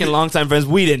 they're fucking longtime friends.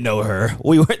 We didn't know her.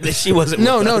 We weren't. She wasn't.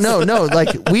 No.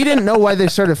 Like we didn't know why they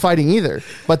started fighting either,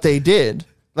 but they did.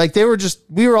 Like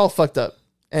we were all fucked up.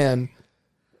 And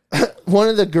one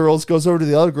of the girls goes over to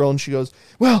the other girl and she goes,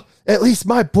 well, at least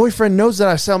my boyfriend knows that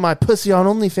I sell my pussy on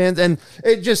OnlyFans. And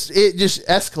it just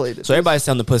escalated. So everybody's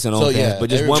selling the pussy on OnlyFans, but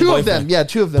just one two boyfriend. of them. Yeah,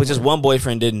 two of them. But just one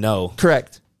boyfriend didn't know.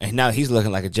 Correct. And now he's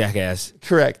looking like a jackass.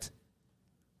 Correct.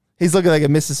 He's looking like a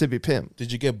Mississippi pimp.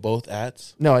 Did you get both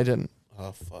ads? No, I didn't.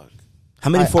 Oh fuck. How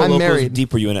many Four I'm Locos married.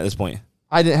 deep were you in at this point?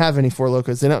 I didn't have any Four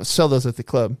Locos. They don't sell those at the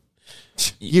club.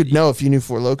 You'd know if you knew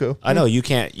Four Loco. I know you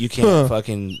can't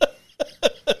fucking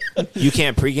you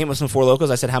can't pregame with some Four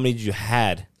Locos. I said how many did you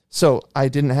had? So I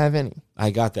didn't have any. I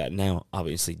got that now,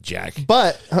 obviously, Jack.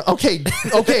 But okay,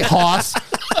 Hoss.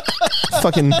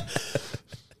 Fucking.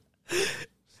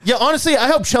 Yeah, honestly, I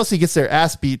hope Chelsea gets their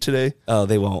ass beat today. Oh,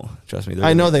 they won't. Trust me.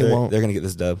 I know they won't. They're gonna get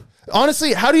this dub.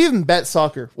 Honestly, how do you even bet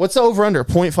soccer? What's the over under?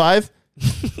 0.5?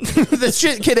 This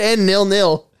shit could end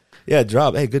 0-0. Yeah,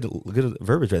 drop. Hey, good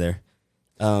verbiage right there.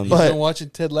 You've been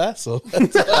watching Ted Lasso.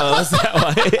 That's that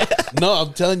why. No,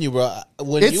 I'm telling you, bro.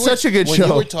 It's such a good show. When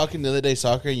you were talking the other day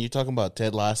soccer and you talking about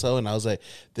Ted Lasso, and I was like,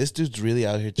 this dude's really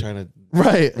out here trying to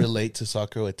relate to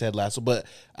soccer with Ted Lasso. But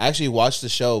I actually watched the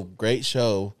show. Great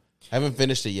show. Haven't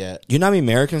finished it yet. You know how many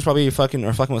Americans probably fucking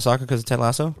with soccer because of Ted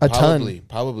Lasso? Probably,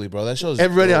 bro. That show's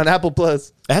everybody on Apple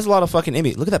Plus. It has a lot of fucking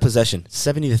NBA. Look at that possession,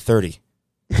 70-30,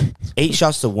 8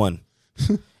 shots to 1.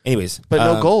 Anyways, but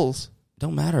no goals.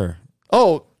 Don't matter.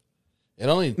 Oh, it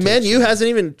only Man U hasn't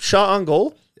even shot on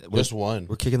goal. Just one.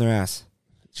 We're kicking their ass.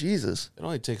 Jesus, it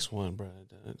only takes one, bro.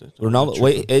 Ronaldo.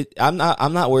 Wait, I'm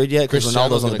not worried yet because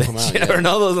Ronaldo's on the bench.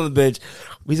 Ronaldo's on the bench.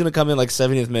 He's gonna come in like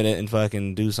 70th minute and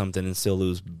fucking do something and still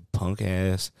lose, punk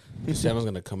ass. Cristiano's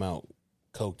gonna come out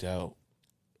coked out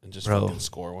and just fucking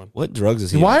score one. What drugs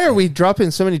is he? Why are we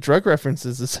dropping so many drug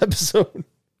references this episode?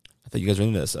 I thought you guys were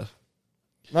into that stuff.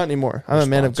 Not anymore. I'm a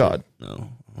man of God. No.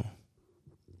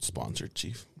 Sponsored,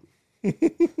 Chief.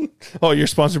 Oh, you're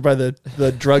sponsored by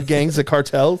the drug gangs, the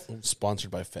cartels?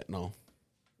 Sponsored by fentanyl.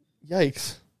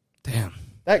 Yikes. Damn.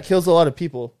 That kills a lot of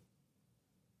people.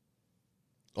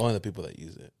 Only the people that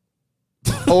use it.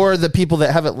 Or the people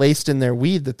that have it laced in their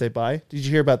weed that they buy. Did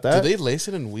you hear about that? Do they lace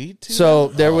it in weed too? So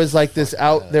there was like this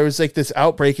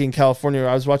outbreak in California.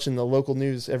 I was watching the local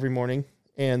news every morning,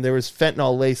 and there was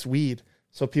fentanyl laced weed.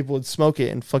 So people would smoke it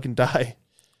and fucking die.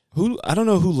 I don't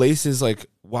know who laces, like,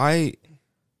 why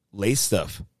lace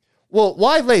stuff? Well,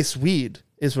 why lace weed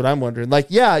is what I'm wondering. Like,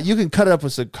 yeah, you can cut it up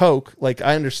with some coke. Like,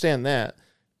 I understand that.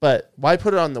 But why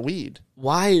put it on the weed?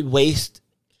 why waste?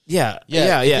 Yeah.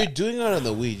 If you're doing it on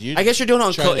the weed, I guess you're doing it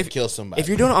on coke. If kill somebody. If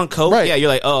you're doing it on coke, right. yeah, you're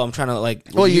like, oh, I'm trying to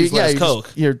like use less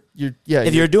coke. If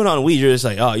you're doing it on weed, you're just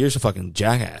like, oh, you're just a fucking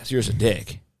jackass. You're just a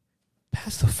dick.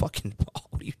 Pass the fucking ball.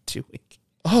 What are you doing?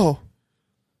 Oh,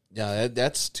 yeah,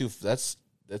 that's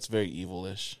very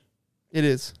evilish. It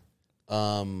is.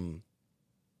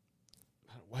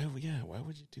 Why would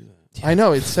you do that? I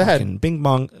know, it's sad. Fucking bing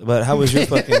bong. But how was your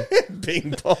fucking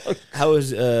Bing bong. how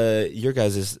was your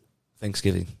guys'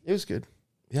 Thanksgiving? It was good.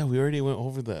 Yeah, we already went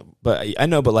over that. But I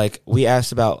know, but like we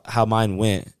asked about how mine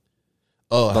went.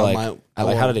 Oh,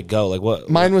 how did it go? Like what?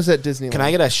 Mine was at Disneyland. Can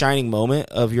I get a shining moment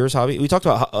of yours, hobby? We talked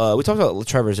about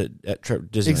Trevor's at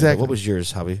Disneyland. Exactly. What was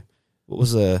yours, hobby? What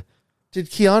was the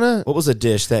Kiana? What was the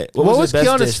dish that? What was the best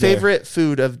Kiana's dish there? favorite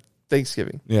food of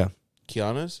Thanksgiving? Yeah,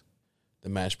 Kiana's? The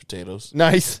mashed potatoes.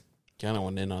 Nice. Kiana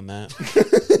went in on that.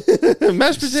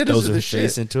 Mashed potatoes Nose are her the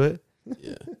face shit. into it.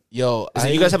 Yeah. Yo,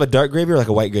 You guys have a dark gravy or like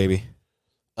a white gravy?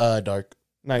 dark.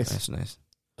 Nice. Nice.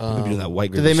 We'll be doing that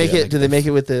white Do gravy. they make shit. it? Do they make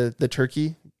it with the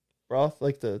turkey broth?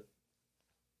 Like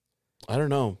I don't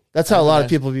know. that's how a lot of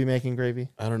people be making gravy.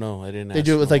 I don't know. I didn't. They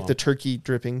do it with like the turkey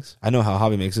drippings. I know how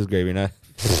hobby makes his gravy now.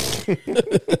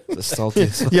 The salty.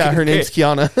 Yeah, her name's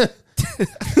Kiana.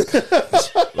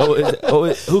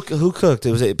 Who cooked?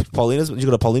 Was it Paulina's? Did you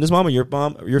go to Paulina's mom or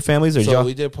your family's or So y'all?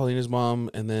 we did Paulina's mom,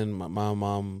 and then my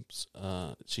mom's.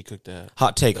 She cooked that.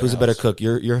 Hot take: who's a better house. cook,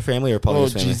 your family or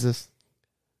Paulina's family? Jesus.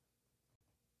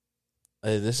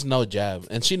 This is no jab,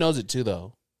 and she knows it too,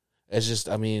 though. It's just,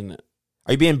 I mean,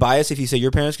 Are you being biased if you say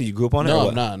your parents because you grew up on it? or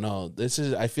what? no. This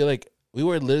is. I feel like we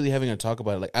were literally having a talk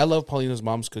about it. Like, I love Paulina's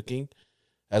mom's cooking,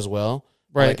 as well.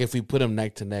 Right. Like, if we put them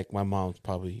neck to neck, my mom's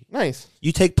probably. Nice.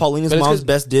 You take Paulina's But it's mom's 'cause-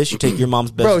 best dish. You take your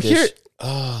mom's best Bro, dish. here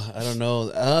I don't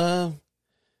know.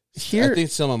 here I think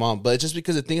it's still my mom, but just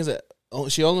because the thing is that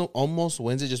she almost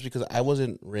wins it just because I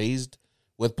wasn't raised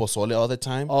with pozole all the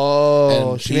time.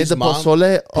 Oh, And she made Pete's the mom-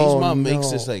 pozole. Pete's Oh, mom no. makes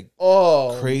this like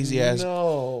crazy ass.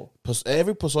 No.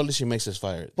 Every pozole she makes is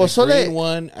fire. Pozole- The green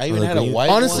one. I even the had a green- white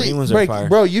Honestly, green ones are fire.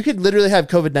 bro, you could literally have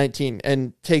COVID-19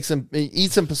 and eat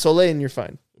some pozole and you're fine.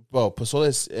 one. Bro, pozole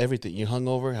is everything. You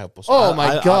hungover, have pozole. Oh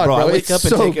my god, bro, I wake it's up and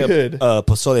so take good. a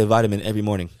pozole vitamin every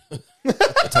morning.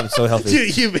 I'm so healthy.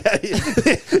 Dude,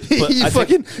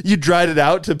 you dried it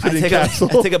out to put in I capsule.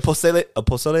 take a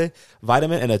pozole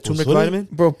vitamin and a turmeric Pozole? vitamin.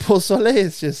 Bro, pozole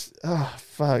is just fuck.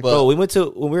 But- Bro, when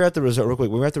we were at the resort real quick.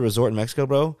 When we were at the resort in Mexico,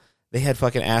 bro, they had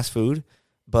fucking ass food,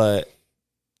 but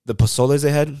the pozoles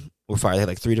they had were fire. They had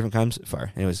like 3 different kinds.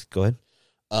 Fire. Anyways, go ahead.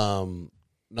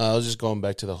 No, I was just going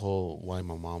back to the whole why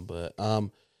my mom, but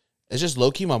it's just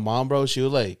low key. My mom, bro, she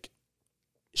would like.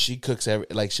 She cooks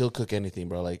she'll cook anything,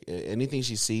 bro. Like anything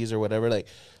she sees or whatever. Like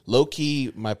low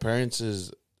key, my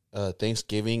parents'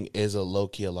 Thanksgiving is a low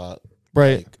key a lot,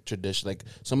 Right. Like tradition. Like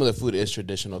some of the food is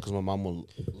traditional because my mom will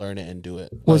learn it and do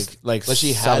it. Was- Like but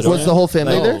she has Was the whole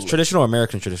family No. there? It's traditional or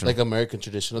American traditional? like American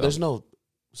traditional. There's no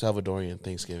Salvadorian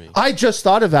Thanksgiving. I just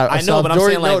thought about I know, but I'm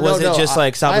saying like, was it just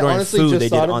like I Salvadoran honestly food just they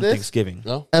did thought of on this. Thanksgiving?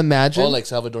 No, Imagine, like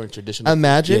Salvadorian traditional.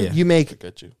 imagine Yeah. you I make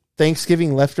got you.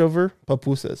 Thanksgiving leftover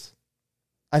pupusas.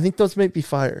 I think those might be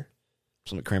fire.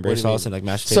 Some like cranberry What do you sauce mean? and like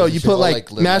mashed So potatoes. you and put shit.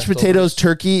 like like mashed leftovers? potatoes,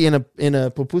 turkey in a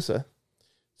pupusa.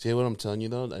 See what I'm telling you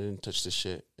though? I didn't touch this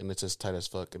shit, and it's as tight as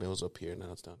fuck, and it was up here,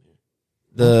 now it's down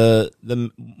here.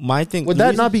 my thing Would the that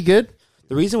reason- not be good?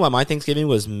 The reason why my Thanksgiving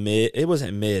was mid, it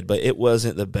wasn't mid, but it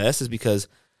wasn't the best, is because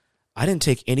I didn't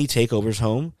take any takeovers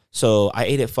home. So I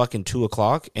ate at fucking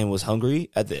 2:00 and was hungry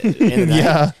at the end of the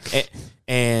night. Yeah.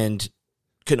 And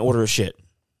couldn't order a shit.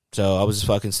 So I was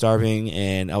fucking starving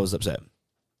and I was upset.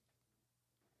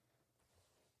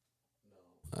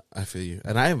 I feel you,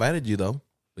 and I invited you though,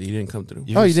 but you didn't come through.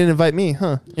 Oh, you didn't invite me,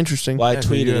 huh? Interesting. Well, I Yeah,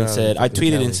 'cause you're tweeted and out said, of I fucking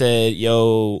tweeted Cali. and said,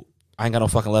 yo, I ain't got no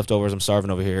fucking leftovers. I'm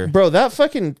starving over here. Bro, that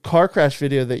fucking car crash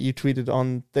video that you tweeted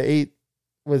on the 8th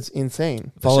was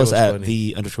insane. That Follow shit us was at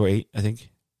funny. the_8, I think.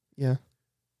 Yeah.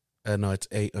 No, it's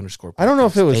 _. I don't know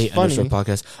if it was _8 funny.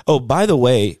 podcast. Oh, by the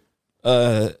way,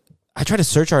 I tried to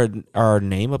search our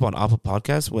name up on Apple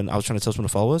Podcasts when I was trying to tell someone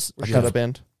to follow us. We're shadow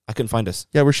banned. I couldn't find us.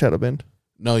 Yeah, we're shadow banned.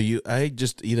 No, I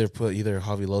just either put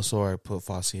Javi Loso or I put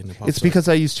Fosse in the. It's because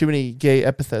I use too many gay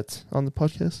epithets on the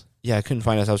podcast. Yeah, I couldn't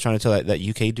find us. I was trying to tell that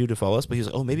UK dude to follow us, but he was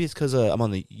like, oh, maybe it's because I'm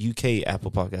on the UK Apple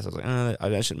Podcast. I was like,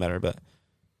 that shouldn't matter, but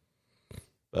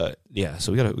yeah,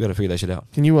 so we gotta figure that shit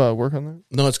out. Can you work on that?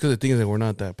 No, it's because the thing is that we're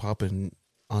not that popping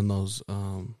on those.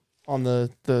 On the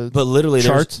But literally,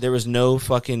 charts? there was no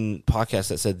fucking podcast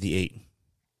that said the 8.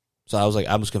 So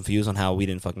I was confused on how we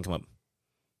didn't fucking come up.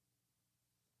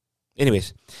 Anyways,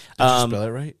 Did you spell it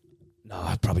right? no,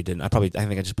 I probably didn't. I think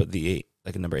I just put the 8,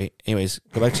 like a number 8. Anyways,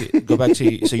 go back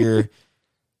to so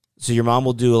So your mom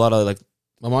will do a lot of like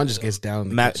My mom just gets down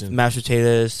in the kitchen. mashed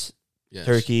potatoes, Yes.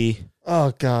 turkey.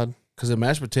 Oh God, Because the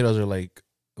mashed potatoes are like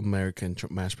American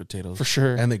mashed potatoes. for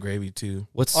sure. And the gravy too.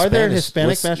 What's Are there Spanish? Hispanic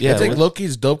What's- mashed yeah, It's like potatoes?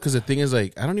 Loki's dope because the thing is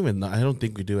like, I don't even know. I don't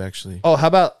think we do actually. Oh, how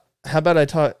about I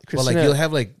taught Well, Christina? like you'll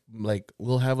have like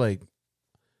we'll have like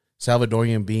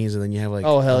Salvadorian beans, and then you have like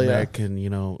Oh, hell yeah. American, you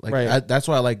know, like Right. that's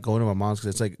why I like going to my mom's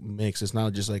because it's like mixed. It's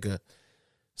not just like a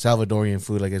Salvadorian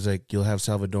food. Like it's like you'll have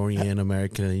Salvadorian,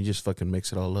 American, and you just fucking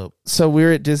mix it all up. So we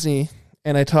were at Disney,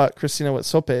 and I taught Christina what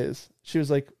sope is. She was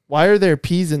like, "Why are there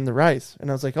peas in the rice?" And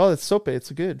I was like, "Oh, that's sope.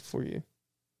 It's good for you."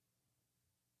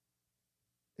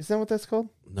 Isn't that what that's called?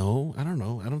 No, I don't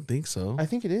know. I don't think so. I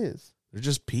think it is. They're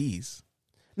just peas.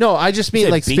 No, I just mean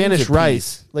said like beans Spanish or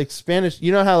rice. peas? Like Spanish,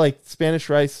 you know how like Spanish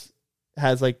rice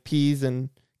has like peas and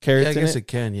carrots Yeah, I in guess it? it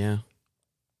can. Yeah.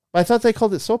 I thought they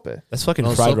called it sope. That's fucking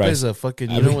No, fried sopa rice. is a fucking.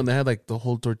 You I know mean- when they had like the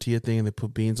whole tortilla thing and they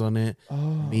put beans on it, Oh.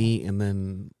 meat, and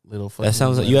then little. Fucking That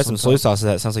sounds like you had lettuce some on soy top. sauce.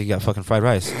 That sounds like you got fucking fried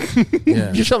rice.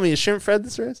 Yeah. You show me a shrimp fried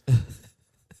this rice?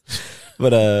 But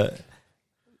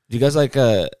do you guys like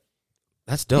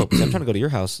that's dope. 'Cause I'm trying to go to your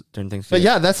house during Thanksgiving. But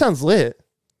yeah, that sounds lit.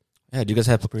 Yeah, do you guys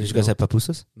have Pretty did you guys have dope.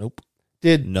 papusas? Nope.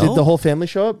 Did No? the whole family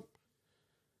show up?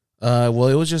 Well,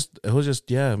 it was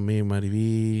just yeah. Me and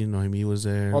Mariví, Noemi was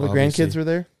there. All the obviously. grandkids were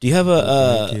there? Do you have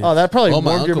a Grandkids. Oh, that probably Oh,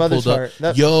 my warmed your uncle mother's pulled up. heart.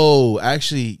 That,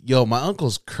 Yo, my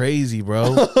uncle's crazy,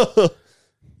 bro.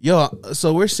 Yo,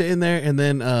 so we're sitting there, and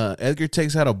then Edgar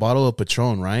takes out a bottle of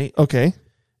Patron, right? okay.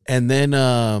 And then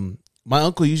my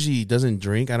uncle usually doesn't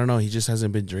drink. I don't know. He just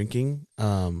hasn't been drinking.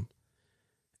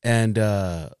 And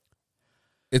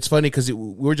it's funny because we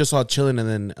were just all chilling, and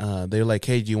then they were like,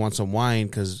 "Hey, do you want some wine?"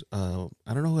 Because I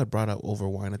don't know who had brought out over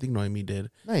wine. I think Noemi did.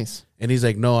 Nice. And he's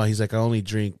like, "No." He's like, "I only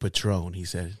drink Patron." He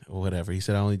said, or whatever. He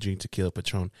said, "I only drink tequila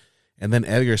Patron." And then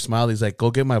Edgar smiled. He's like, "Go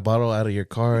get my bottle out of your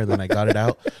car." And then I got it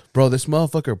out. Bro, this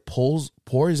motherfucker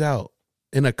pours out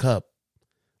in a cup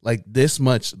like this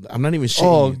much. I'm not even shitting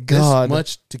Oh, you. God. This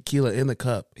much tequila in the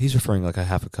cup. He's referring like a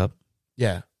half a cup.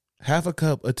 Yeah. Half a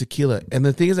cup of tequila. And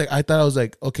the thing is, like, I thought I was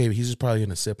like, okay, he's just probably going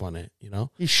to sip on it, you know?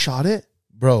 He shot it?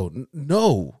 Bro,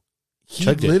 no. He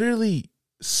Chugged it. literally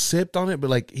sipped on it,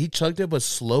 but like he chugged it, but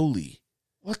slowly.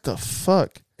 What the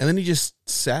fuck? And then he just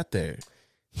sat there.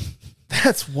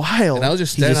 That's wild. And I was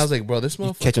just He standing. just- I was like, bro, this You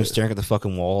motherfucker. catch him staring at the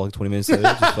fucking wall like 20 minutes later.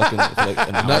 Just fucking for like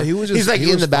an hour. No, he was just. He's like he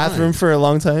in was the bathroom fine. for a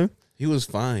long time. He was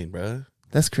fine, bro.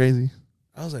 That's crazy.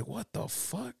 I was like, what the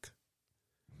fuck?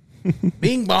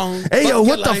 Bing bong. Hey, yo, Fuck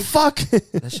what your the life. fuck?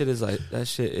 That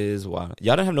shit is wild.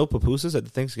 Y'all don't have no pupusas at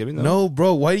Thanksgiving though? No,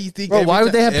 bro. Why do you think? Bro, every why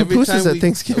would they have every pupusas time at we-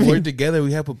 Thanksgiving? We're together.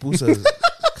 We have pupusas.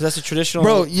 because that's a traditional.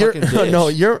 Bro, you're fucking dish. no,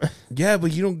 you're Yeah,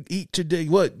 but you don't eat today.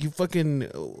 What you fucking?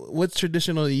 What's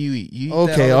traditional that you eat? You eat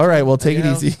that okay. the All right, time? well, take it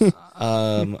You know? easy.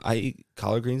 I eat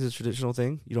collard greens as a traditional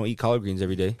thing. You don't eat collard greens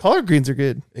every day, Collard greens are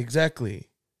good. Exactly.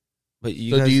 but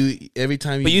you. So guys, do you every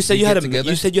time? but you said you get had a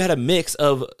together? you said you had a mix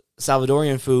of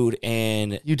Salvadorian food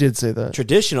and You did say that.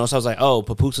 traditional. So I was like, oh,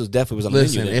 pupusas definitely was on the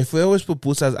Listen, menu. then. if it was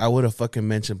pupusas, I would have fucking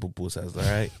mentioned pupusas. All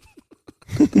right.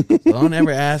 So don't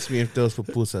ever ask me if there was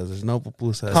pupusas. There's no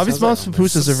pupusas. Hobby's sounds mom's like-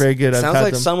 pupusas are very good. I've Sounds had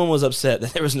like them. someone was upset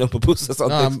that there was no pupusas on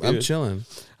No, Thanksgiving. I'm chilling.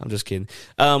 I'm just kidding.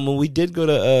 When we did go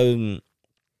to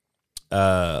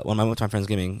when I went to my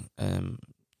Friendsgiving,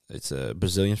 it's a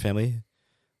Brazilian family,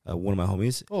 one of my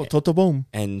homies, Oh, Toto Boom.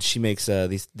 and she makes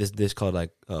this dish called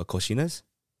like coxinas,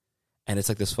 and it's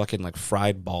like this fucking like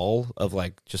fried ball of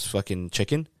like just fucking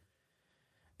chicken.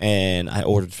 And I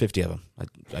ordered 50 of them.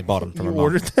 I bought them from You her mom.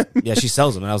 ordered them? Yeah, she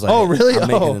sells them, and I was like, Oh, really?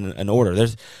 I'm Oh. making an order.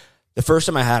 There's the first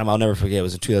time I had them, I'll never forget. It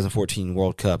was in 2014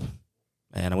 World Cup,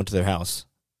 and I went to their house,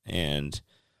 and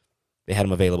they had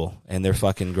them available, and they're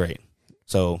fucking great.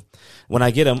 So when I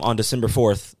get them on December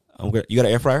 4th, you got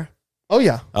an air fryer? Oh,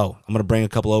 yeah. Oh, I'm gonna bring a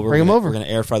couple over. Bring 'em over. We're gonna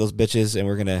air fry those bitches, and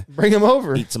we're gonna Bring them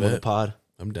over. eat some of the Bet. pod.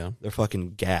 I'm down. They're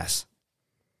fucking gas.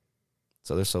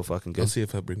 So they're so fucking I'll good. see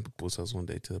if I bring pupusas one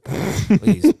day to the podcast.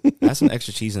 Please add some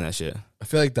extra cheese in that shit. I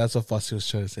feel like that's what Fossey was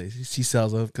trying to say. She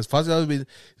sells them because Fossey always be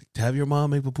to have your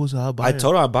mom make pupusas. I'll buy I them.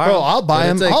 told her I'd buy Bro, them. I'll buy But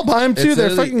them. it's like- I'll buy them too. It's They're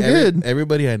literally fucking good.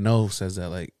 Everybody I know says that.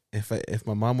 Like if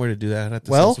my mom were to do that, I'd have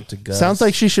to Well, send some to Gus. sounds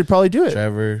like she should probably do it.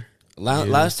 Trevor. Yeah.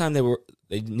 Last time they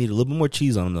need a little bit more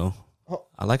cheese on them though. Oh.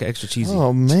 I like it extra cheesy.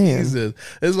 Oh, man. Jesus.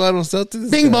 That's why I don't sell to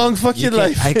this Bing guy. bong, fuck You your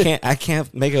can't- life. I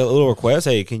can't make a little request.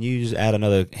 Hey, can you just add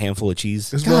another handful of cheese?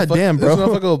 This God motherfucker- damn, bro. This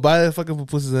motherfucker will buy the fucking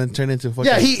pupusas and turn it into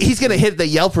fucking. Yeah, he's going to hit the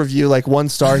Yelp review like 1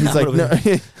 star. He's like, no.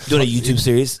 Doing a YouTube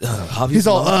series. He's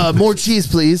all, more cheese,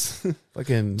 please.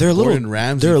 fucking. They're a little. Gordon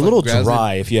Ramsay They're a fucking little grabs it.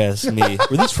 dry, if you ask me.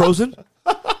 Were these frozen?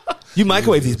 You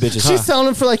microwave these bitches, She's huh? selling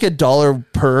them for like $1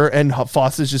 per, and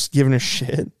Foster's just giving her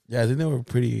shit. Yeah, I think they were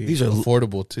pretty These are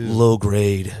affordable too. Low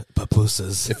grade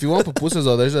pupusas. If you want pupusas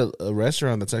though, there's a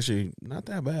restaurant that's actually not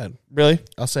that bad. Really?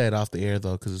 I'll say it off the air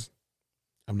though, because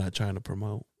I'm not trying to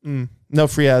promote. No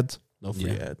free ads. No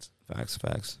free ads.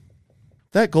 Facts.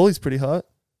 That goalie's pretty hot.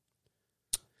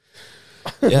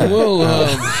 Yeah. Well,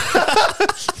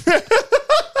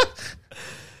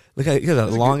 Look at he got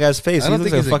a long ass face. He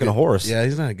looks like a fucking horse. Yeah,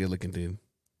 he's not a good looking dude.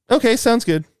 Okay, sounds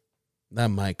good. Not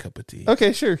my cup of tea.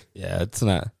 Okay, sure. Yeah, it's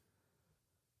not.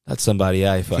 That's somebody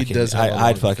I fucking. does have a long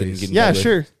I'd fucking. face. Get in Yeah, bed with.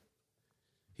 sure.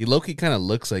 He low-key kind of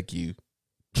looks like you.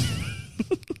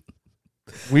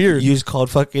 Weird. You just called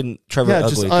fucking Trevor Yeah, ugly.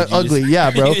 just Did you ugly.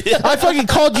 Yeah, bro. I fucking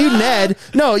called you Ned.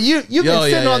 No, you've been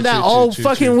sitting on that all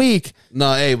fucking week.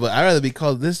 No, hey, but I'd rather be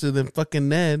called this than fucking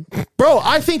Ned. Bro,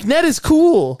 I think Ned is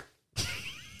cool.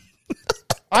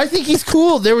 I think he's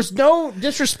cool. There was no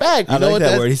disrespect. I like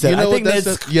that word. He said, I think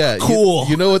Ned's cool.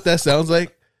 You know what that sounds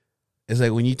like? It's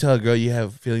like when you tell a girl you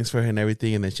have feelings for her and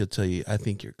everything, and then she'll tell you, I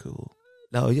think you're cool.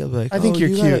 No, yeah, like, I think you're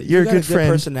you cute. got You're a got good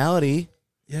friend. Personality.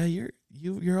 Yeah,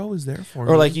 you're always there for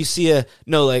me. Or like you see if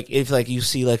like you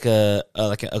see like an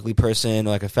ugly person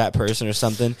or like a fat person or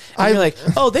something, and you're like,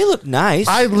 oh, they look nice.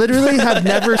 I literally have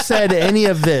never said any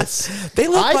of this. They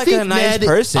look like a nice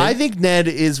person. I think Ned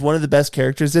is one of the best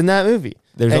characters in that movie.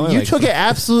 There's and only you like took it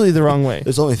absolutely the wrong way.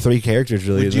 There's only 3 characters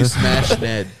really. Would you smash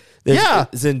Ned? Yeah.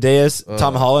 Zendaya,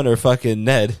 Tom Holland, or fucking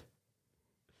Ned.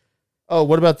 Oh,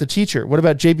 what about the teacher? What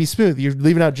about JB Smooth? You're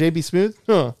leaving out JB Smooth?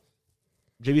 Huh.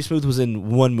 JB Smooth was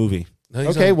in one movie. No,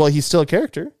 he's Okay, on- well, he's still a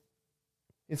character.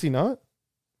 Is he not?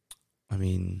 I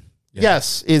mean, yeah.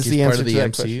 Yes, is He's the part answer of to the that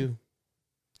MCU. question.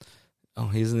 oh,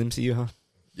 he's in the MCU, huh?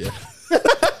 Yeah.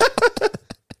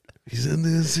 He's in the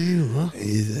MCU, huh?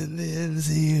 He's in the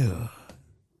MCU.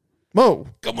 Whoa.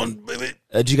 Come on, baby.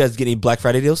 Did you guys get any Black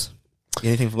Friday deals? Get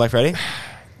anything for Black Friday?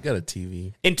 Got a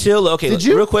TV, Until Did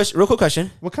you? real quick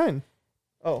question. What kind?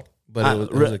 Oh. but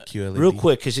it was a QLED. Real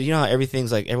quick, because you know how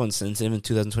everything's like everyone's sensitive in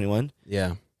 2021.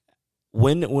 Yeah.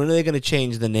 When are they going to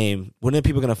change the name? When are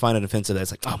people going to find it offensive?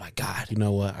 That's like, oh my god, You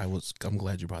know what? I'm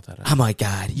glad you brought that up. oh my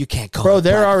god, you can't call. Bro, it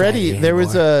there Black already Friday there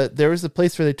was anymore. a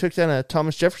place where they took down a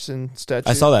Thomas Jefferson statue.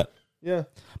 I saw that, Yeah.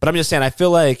 but I'm just saying. I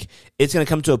feel like it's going to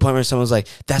come to a point where someone's like,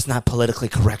 that's not politically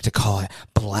correct to call it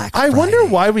Black. I Friday. wonder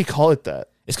why we call it that.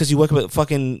 It's because you wake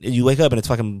up and it's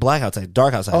fucking black outside,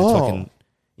 dark outside. It's Oh. fucking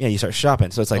yeah. You start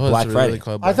shopping, so it's like Oh, Black it's Friday. really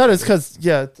called I Black thought it's Friday. because,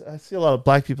 yeah, I see a lot of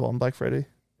black people on Black Friday.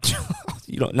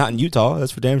 You don't, not in Utah.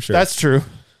 That's for damn sure. That's true.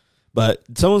 But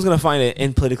someone's gonna find it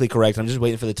inpolitically correct. I'm just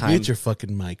waiting for the time. Mute your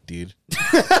fucking mic, dude.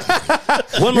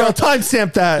 One Yo, more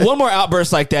timestamp that. one more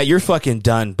outburst like that, you're fucking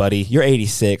done, buddy. You're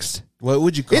 86th What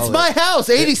would you call it? It's my house,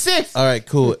 86. All right,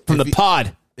 cool. from if the you,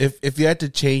 pod. if you had to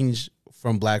change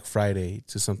from Black Friday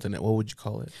to something, what would you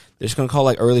call it? They're just gonna call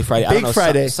it like early Friday. I don't Big know,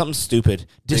 Friday. something stupid.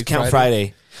 Discount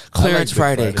Friday? Friday. Clearance Big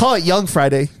Friday. Friday. Call it Young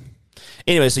Friday.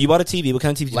 Anyway, so you bought a TV. What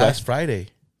kind of TV did you buy? Last Friday.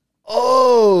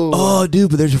 Oh. Oh,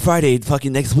 dude, but there's a Friday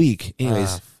fucking next week. Anyways,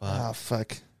 Ah, fuck. Ah,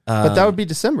 fuck. But that would be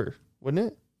December, wouldn't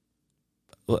it?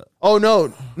 what? Oh,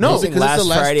 no. No. Wasn't because it's last the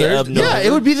last Friday Thursday. of Yeah, November?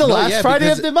 it would be the No, last yeah, Friday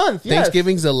because of the month. Yes.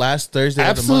 Thanksgiving's the last Thursday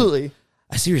of the month. Absolutely.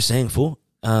 I see what you're saying, fool.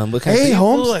 What kind Hey, of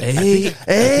Holmes. Fool, I Hey, think I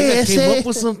came say- up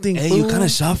with something. Hey, you fool. kind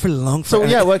of shot for the long So,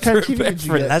 Friday. yeah, what kind of for, TV did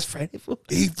you for get? last Friday, fool?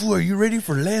 Hey, fool, are you ready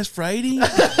for last Friday?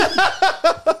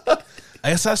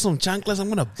 I saw some chanclas. I'm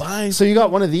gonna buy. So you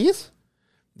got one of these?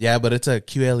 Yeah, but it's a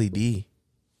QLED.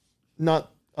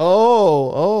 Not.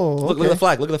 Oh. Look Okay. at the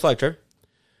flag. Look at the flag, Trevor.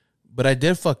 But I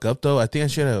did fuck up though. I think I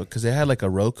should have, because they had like a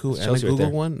Roku and a Chelsea right Google there.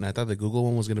 one, and I thought the Google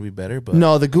one was gonna be better. But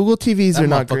No, the Google TVs that are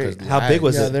not motherfucker's great. How big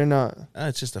was Yeah, it? they're not.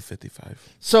 It's just a 55.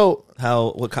 So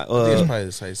How? What kind? I think it's probably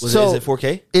the size. Was So- is it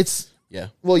 4K? it's Yeah.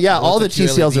 well, yeah. What's all the the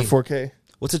TCLs are QLED? 4K.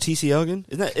 What's a TCL again?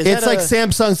 Isn't that? It's like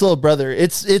Samsung's little brother.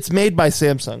 It's made by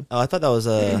Samsung. Oh, I thought that was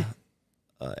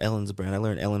Ellen's brand. I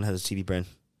learned Ellen has a TV brand.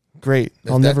 Great.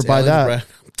 If I'll never that's buy Ellen's that. brand,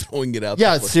 I'm throwing it out.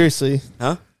 Yeah, the fucking- seriously.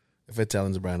 Huh? If it's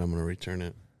Ellen's brand, I'm gonna return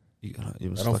it. You I must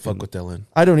don't fucking- fuck with Ellen.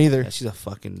 I don't either. Yeah, she's a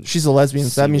fucking. She's a lesbian,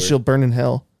 so that means C-word. she'll burn in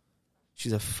hell.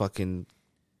 She's a fucking.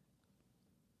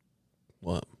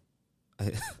 What?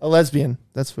 A lesbian.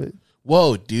 That's what.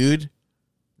 Whoa, dude.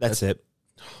 That's it.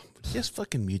 Just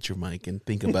fucking mute your mic and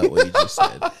think about what you just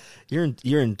said. You're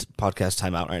in podcast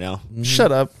timeout right now.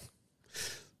 Shut up.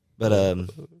 But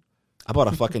I bought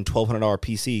a fucking $1,200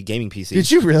 PC, gaming PC. Did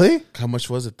you really? How much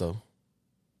was it though?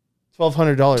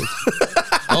 $1,200.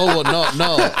 Oh well,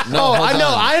 no. Oh, I hold know.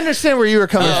 on. I understand where you were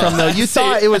coming from, though. You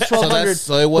thought it was So, $1,200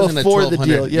 so it wasn't before a the $1,200.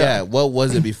 deal. Yeah. What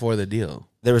was it before the deal?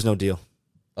 There was no deal.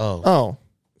 Oh, Oh.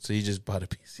 So you just bought a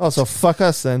PC. Oh, so fuck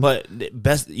us then. But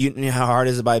you know how hard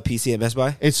it is to buy a PC at Best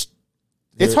Buy? It's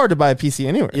hard to buy a PC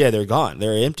anywhere. Yeah, they're gone.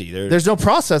 They're empty. There's no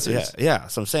processors. Yeah.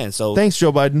 So I'm saying. So Thanks,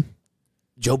 Joe Biden.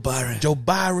 Joe Byron. Joe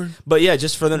Byron. But yeah,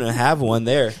 just for them to have one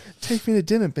there. Take me to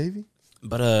dinner, baby.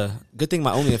 But good thing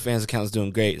my OnlyFans account is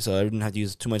doing great, so I didn't have to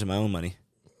use too much of my own money.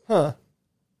 Huh.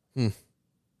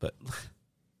 But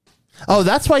Oh,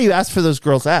 that's why you asked for those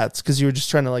girls' ads, because you were just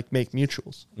trying to like make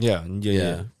mutuals. yeah.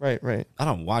 Right. I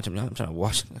don't watch them. I'm trying to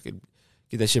watch them. I could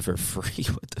get that shit for free.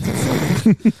 What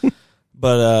the fuck?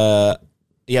 But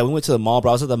yeah, we went to the mall,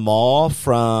 bro. I was at the mall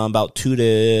from about 2 to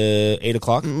 8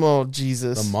 o'clock. Oh,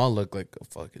 Jesus. The mall looked like a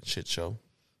fucking shit show.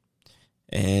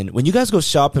 And when you guys go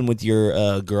shopping with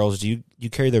your girls, do you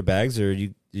carry their bags, or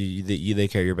they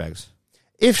carry your bags?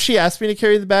 If she asks me to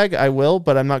carry the bag, I will,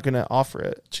 but I'm not going to offer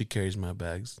it. She carries my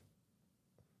bags.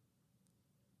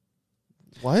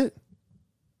 What?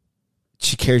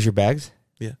 She carries your bags?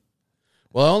 Yeah.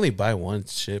 Well, I only buy one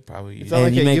shit, probably. Is that like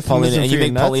And you a make euphemism for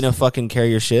your nuts? Paulina fucking carry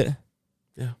your shit?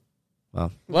 Yeah.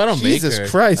 Wow. Well, I don't Jesus make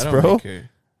her. Christ, I don't bro. make her.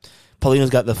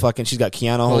 Paulina's got she's got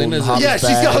Keanu holding Paulina's Hobby's Yeah, she's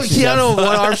bag. got Keanu on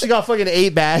one arm. She got fucking 8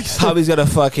 bags. Hobby's got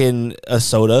a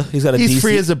soda. He's got a He's DC.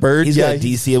 free as a bird. He's Yeah, got a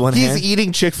DC in one He's hand.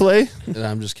 eating Chick-fil-A. No,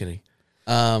 I'm just kidding.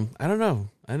 I don't know.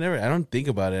 I don't think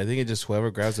about it. I think it just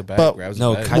whoever grabs the bag But- grabs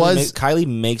No, the bag. Kylie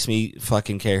makes me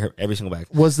fucking carry her every single bag.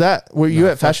 Were you No,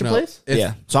 at Fashion fuck no. Place? If-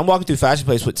 Yeah. So I'm walking through Fashion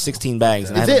Place with 16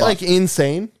 bags. And Is it like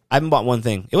insane? I haven't bought one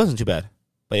thing. It wasn't too bad.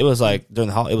 But it was like during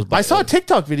the holiday. I saw a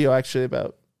TikTok video actually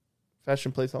about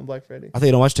Fashion Place on Black Friday. I think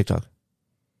you don't watch TikTok.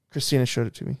 Christina showed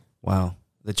it to me. Wow.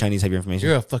 The Chinese have your information.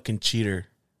 You're a fucking cheater.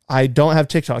 I don't have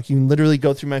TikTok. You can literally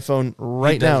go through my phone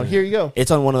right now. doesn't. Here you go.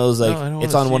 It's on one of those like No, I don't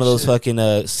it's wanna on one see of those shit.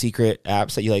 fucking secret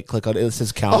apps that you like click on. It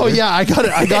says calendar. Oh yeah, I got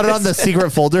it. I got it on the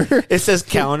secret folder. It says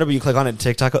calendar, but you click on it.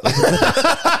 TikTok.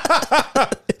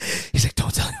 He's like,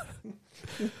 don't tell him.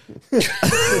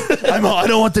 I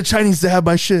don't want the Chinese to have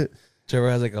my shit. Trevor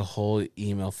has like a whole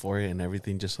email for it and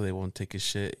everything just so they won't take his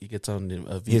shit. He gets on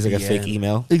a VPN. He has like a fake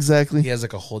email. Exactly. He has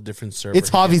like a whole different server. It's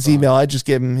he gets Javi's on. email. I just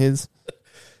gave him his.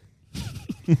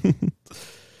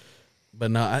 But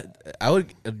no, I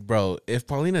would, bro. If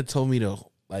Paulina told me to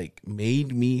like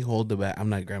made me hold the bag, I'm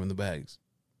not grabbing the bags.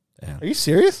 Are you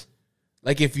serious?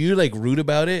 Like if you like rude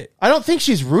about it, I don't think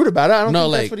she's rude about it. I don't No,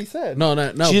 think like- that's what he said. no.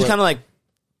 She just but- kind of like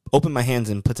open my hands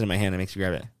and puts it in my hand and makes you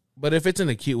grab it. But if it's in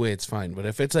a cute way, it's fine. But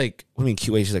if it's like What do you mean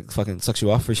cute way? She's like fucking sucks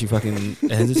you off, or she fucking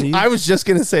hands it to you? I was just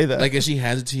gonna say that. like if she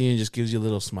hands it to you and just gives you a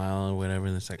little smile or whatever,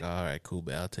 and it's like, all right, cool,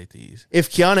 but I'll take these. if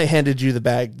Kiana handed you the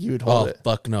bag, you would hold Oh it.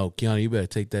 fuck no, Kiana, you better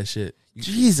take that shit.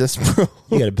 Jesus, bro.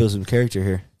 You got to build some character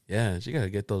here. Yeah, she gotta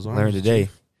get those arms. Learn today.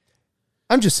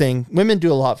 I'm just saying, women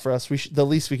do a lot for us. The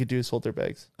least we could do is hold their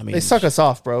bags. I mean, They suck us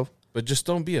off, bro. But just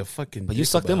don't be a fucking. But you dick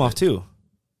suck them about off it. too.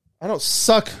 I don't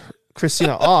suck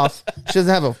Christina off. She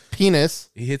doesn't have a penis.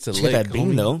 He hits a She lick. got that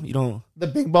bean homie. though. You don't. The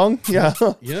bing bong? Yeah.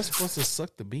 You're not supposed to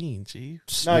suck the bean, chief.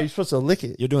 No, you're supposed to lick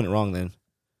it. You're doing it wrong then.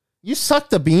 You suck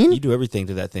the bean? You do everything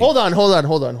to that thing. Hold on. You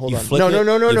flick No.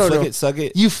 it, flick it, suck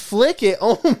it, You flick it.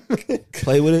 Oh,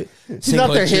 play with it. he's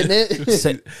not there punch hitting it.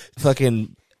 it.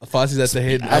 Fucking. Fossey's at the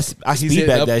head. I speed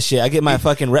bag that shit. I get my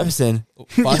fucking reps in.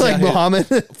 You're like Muhammad.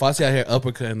 Fossey out here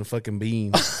uppercutting the fucking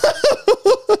bean.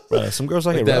 Bro, some girls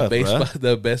like Like it that rough, baseball, bro.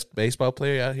 the best baseball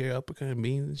player out here uppercutting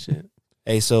beans and shit.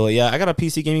 Hey, so yeah, I got a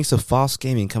PC gaming, so Foss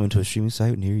Gaming coming to a streaming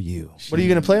site near you. What are you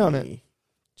gonna play on it?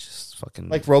 Just fucking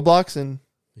Like Roblox and.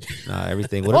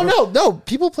 everything. Oh Whatever, no,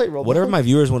 people play Roblox. whatever my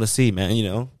viewers want to see, man. You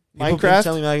know, People keep Minecraft?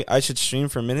 telling me I should stream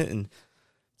for a minute, and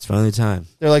it's finally time.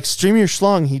 They're like, stream your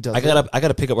schlong. He does. I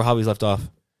gotta pick up where Hobby's left off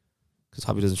because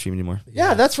Hobby doesn't stream anymore.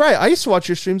 Yeah, that's right. I used to watch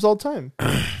your streams all the time.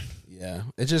 Yeah,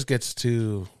 it just gets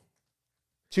too.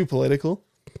 Too political.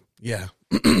 Yeah.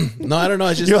 No, I don't know.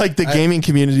 It's just You're like the gaming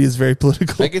community is very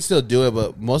political. I can still do it,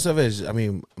 but most of it is, I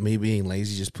mean, me being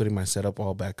lazy, just putting my setup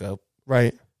all back up.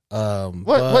 Right.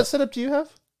 What setup do you have?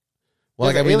 Well,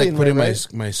 like You I have mean, like Alienware, putting right?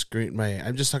 my screen,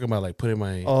 I'm just talking about like putting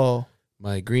my Oh,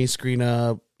 my green screen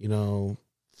up, you know,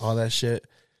 all that shit.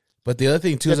 But the other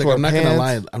thing too You is have like to wear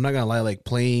I'm not gonna lie, like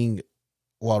playing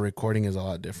while recording is a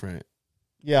lot different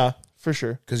yeah, for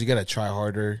sure. because you gotta try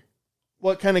harder.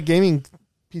 What kind of gaming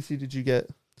PC did you get?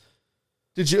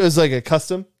 It was like a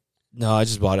custom? No, I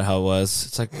just bought it how it was.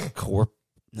 It's like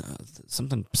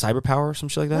something cyber power or some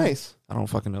shit like that. Nice. I don't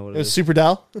fucking know what It it was is. Super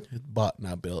Dal? Bought,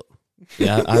 not built.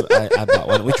 Yeah, I bought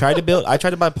one. I tried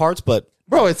to buy parts, but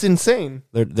Bro, it's insane.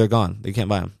 they're gone. They can't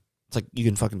buy them. It's like you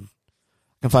can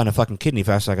find a fucking kidney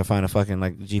faster than I can find a fucking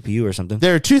like GPU or something.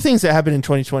 There are two things that happened in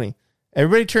 2020.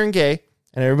 Everybody turned gay,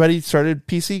 and everybody started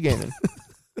PC gaming.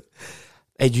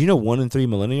 Hey, do you know 1 in 3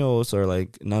 millennials are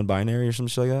like non-binary or some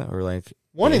shit like that, or like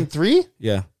 1 in 3?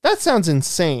 Yeah. That sounds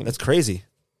insane. That's crazy.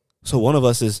 So one of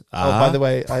us is. Oh, by the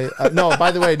way,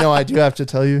 I do have to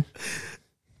tell you,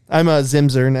 I'm a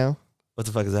Zimzer now. What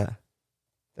the fuck is that?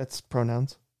 That's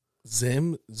pronouns.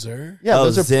 Zimzer? Yeah, Oh,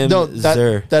 those are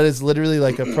Zimzer. that is literally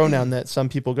like a pronoun that some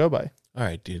people go by. All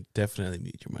right, dude. Definitely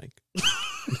mute your mic.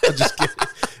 I'm just kidding.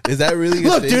 Is that really a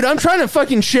Look, thing? dude, I'm trying to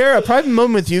fucking share a private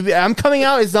moment with you. I'm coming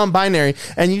out as non-binary,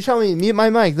 and you tell me mute my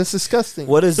mic. That's disgusting.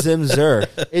 What is Zimzer?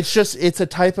 It's a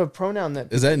type of pronoun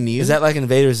that. Is that new? Is that like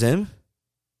Invader Zim?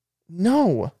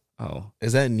 No. Oh.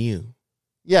 Is that new?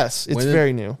 Yes, it's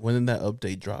very new. When did that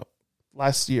update drop?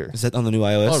 Last year. Is that on the new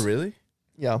iOS? Oh, really?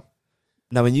 Yeah.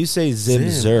 Now, when you say Zimzer,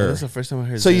 Zim. That's the first time I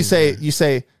heard. So you Zimzer.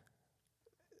 say,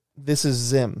 this is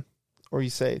Zim, or you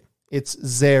say it's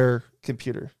Zer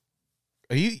computer.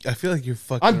 Are you? I feel like you're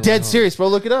fucking. I'm dead around. serious, bro.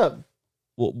 Look it up.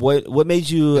 what made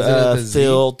you Is it with a Z?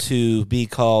 feel to be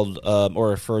called or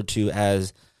referred to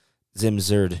as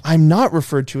Zimzerd? I'm not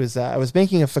referred to as that. I was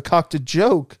making a fakakta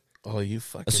joke. Oh, you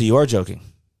fucking. So you are joking.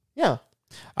 Yeah,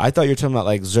 I thought you were talking about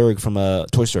like Zurg from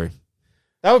Toy Story.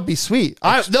 that would be sweet.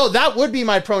 No, that would be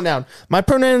my pronoun. My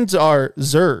pronouns are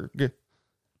Zerg. There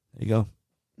you go.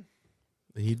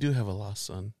 You do have a lost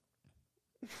son.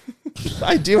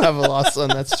 I do have a lost son.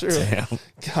 That's true. Damn.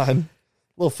 God,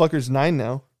 little fucker's 9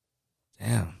 now.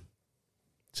 Damn.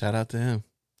 Shout out to him.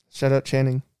 Shout out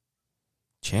Channing.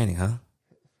 Channing, huh?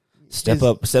 Step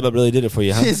up really did it for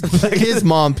you, huh? His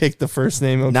mom picked the first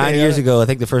name. Okay? 9 years ago, I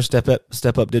think the first step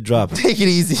up did drop. Take it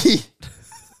easy.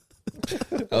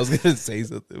 I was gonna say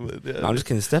something, but yeah. No, I'm just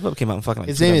kidding. Step up came out in fucking like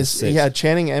His name is 2006.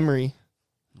 Channing Emery.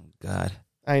 God.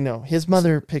 I know. His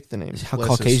mother picked the name. How Bless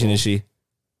his Caucasian soul. is she?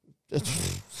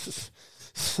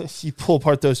 You pull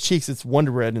apart those cheeks, it's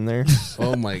Wonder Bread in there.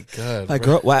 Oh my god. My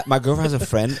bro. girlfriend has a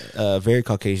friend, a very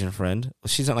Caucasian friend. Well,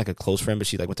 she's not like a close friend, but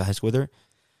she like went to high school with her.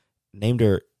 Named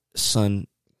her son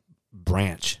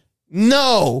Branch.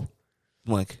 No,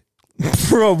 I'm like,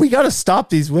 bro, we got to stop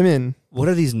these women. what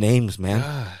are these names, man?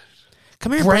 God.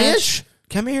 Come here, Branch?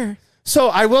 Come here. So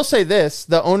I will say this: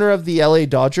 the owner of the LA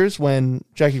Dodgers, when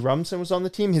Jackie Robinson was on the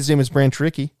team, his name was Branch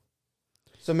Rickey.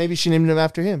 So maybe she named him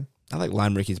after him. I like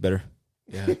Lime Ricky's better.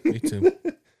 Yeah, me too.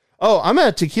 Oh, I'm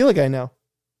a tequila guy now.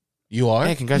 You are?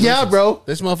 Hey, congratulations. Yeah, bro.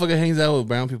 This motherfucker hangs out with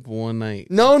brown people one night.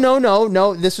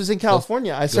 No. This was in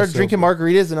California. I started drinking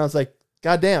margaritas, and I was like,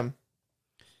 God damn.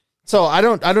 So I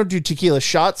don't do tequila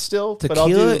shots still, but I'll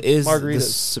Tequila do is the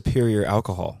margaritas. superior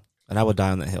alcohol, and I would die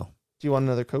on that hill. Do you want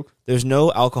another Coke? There's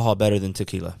no alcohol better than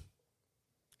tequila.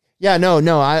 Yeah, no.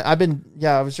 I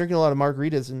was drinking a lot of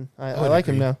margaritas, and I like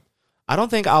them now. I don't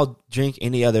think I'll drink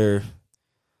any other.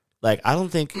 Like, I don't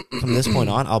think from this point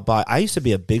on I'll buy. I used to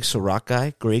be a big Ciroc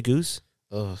guy, Grey Goose.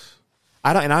 Ugh.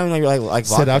 I don't know you like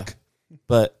vodka, Ciroc.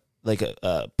 but like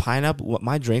a pineapple. What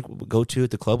my drink would go to at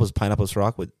the club was pineapple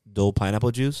Ciroc with Dole pineapple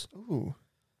juice. Ooh.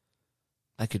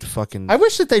 I could fucking. I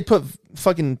wish that they'd put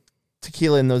fucking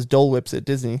tequila in those Dole Whips at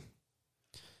Disney.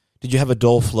 Did you have a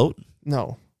Dole float?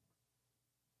 No.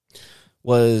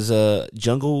 Was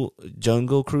Jungle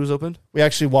Cruise open? We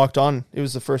actually walked on. It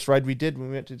was the first ride we did when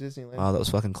we went to Disneyland. Oh, that was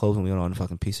fucking closed when we went on a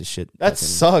fucking piece of shit. That fucking-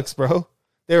 sucks, bro.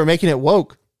 They were making it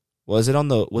woke. Was it on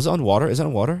water? Is it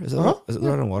on water? Is it Uh-huh. is it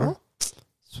right on water? Uh-huh.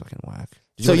 It's fucking whack.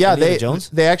 Did you So go to yeah, Indiana Jones?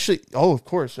 they actually. Oh, of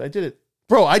course, I did it,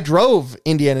 bro. I drove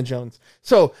Indiana Jones.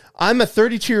 So I'm a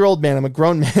 32-year-old man. I'm a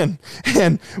grown man,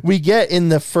 and we get in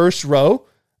the first row,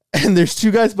 and there's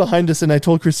 2 guys behind us. And I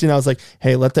told Christina, I was like,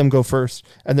 "Hey, let them go first."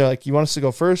 And they're like, "You want us to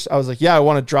go first?" I was like, "Yeah, I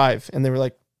want to drive." And they were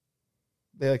like,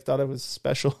 they thought I was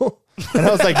special, and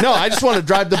I was like, "No, I just want to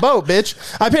drive the boat, bitch.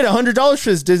 I paid $100 for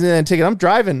this Disneyland ticket. I'm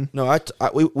driving." No, I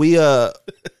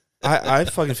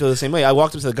fucking feel the same way. I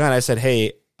walked up to the guy and I said,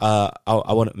 "Hey, I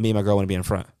want me and my girl want to be in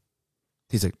front."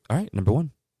 He's like, "All right, number 1."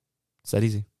 It's that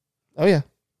easy. Oh yeah,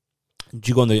 Did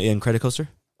you go on the Incredicoaster?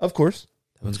 of course,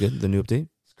 That one's good. The new update.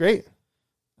 it's great.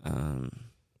 The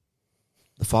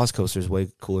Foz coaster is way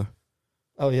cooler.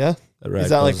 Oh yeah, That is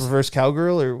that like goes- reverse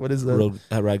cowgirl or what is that?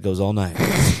 that ride goes all night.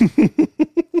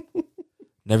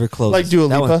 Never closes. Like Dua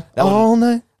Lipa, That one, all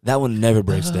night, that one never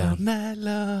breaks down. Night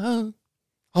long.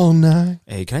 all night.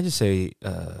 Hey, can I just say,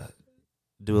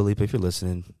 Dua Lipa, if you're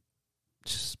listening,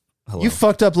 just hello. You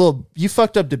fucked up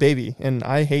the baby, and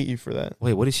I hate you for that.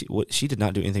 Wait, what is she? What she did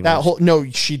not do anything. That wrong. whole no,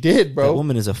 she did, That bro.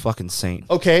 woman is a fucking saint.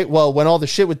 Okay, well, when all the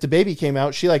shit with the baby came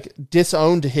out, she like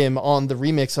disowned him on the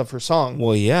remix of her song.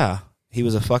 Well, yeah, he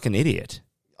was a fucking idiot.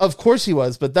 Of course he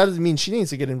was, but that doesn't mean she needs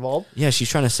to get involved. Yeah, she's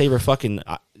trying to save her fucking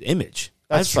image.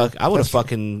 That's true. I would have That's true.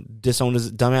 fucking disowned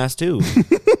his dumbass too.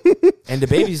 And the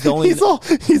baby's the only.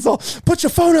 He's all put your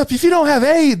phone up if you don't have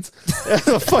AIDS.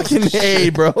 Fucking A,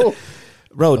 bro.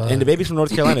 Bro, and the baby's from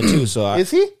North Carolina too. So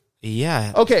Is he?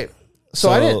 Yeah. Okay, so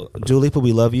I didn't. Dua Lipa,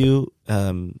 we love you.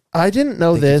 I didn't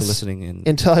know Thank you for this listening in.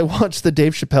 until I watched the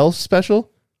Dave Chappelle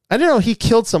special. I didn't know he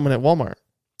killed someone at Walmart.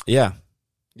 Yeah.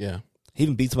 Yeah. He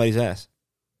even beat somebody's ass.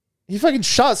 He fucking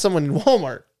shot someone in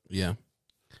Walmart. Yeah.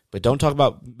 But don't talk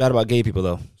bad about gay people,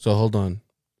 though. So hold on.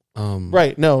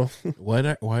 Right? No,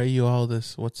 Why are you all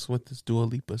this? What's with this Dua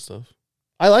Lipa stuff?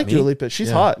 I like Me? Dua Lipa. She's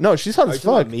Yeah. hot. No, she's hot Are as you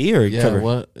talking fuck. about me or Yeah. Trevor?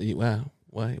 What? Wow.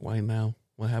 Why now?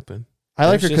 What happened? I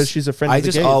like her There's because just- she's a friend. I of the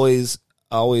just gays.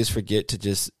 always forget to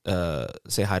just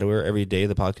say hi to her every day of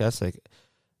the podcast. Like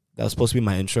that was supposed to be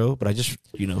my intro, but I just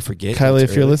forget. Kylie,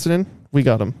 It's if you're early. listening, we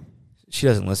got him. She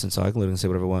doesn't listen, so I can literally say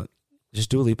whatever I want. Just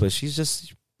Dua Lipa. She's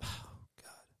just.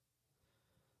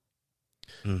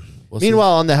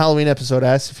 Meanwhile, on the Halloween episode,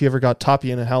 I asked if you ever got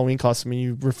Toppy in a Halloween costume, and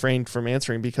you refrained from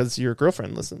answering because your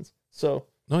girlfriend listens. So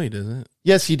No, he doesn't.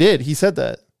 yes, he did. He said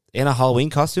that. In a Halloween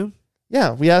costume?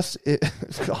 Yeah, we asked.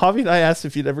 Javi and I asked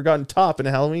if you'd ever gotten Top in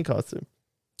a Halloween costume.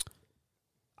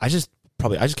 I just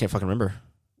can't fucking remember.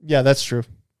 Yeah, that's true.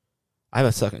 I have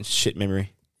a fucking shit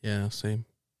memory. Yeah, same.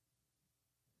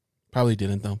 Probably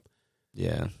didn't though.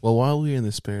 Yeah. Well, while we're in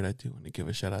the spirit, I do want to give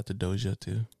a shout out to Doja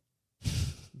too.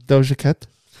 Doja Cat.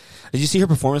 Did you see her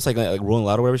performance like Rolling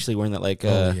Loud or whatever? She's like wearing that like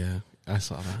Oh yeah, I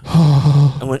saw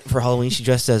that. and when, for Halloween she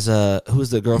dressed as who's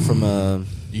the girl from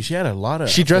She had a lot of.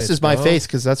 She dressed as my outfits, bro. face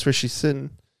because that's where she's sitting.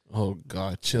 Oh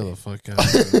God, chill the fuck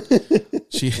out.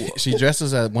 She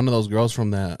dresses as one of those girls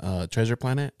from that Treasure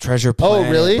Planet. Treasure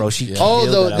Planet? really? Bro, she Yeah. Oh,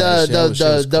 killed that outfit. She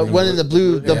was the cool. one in the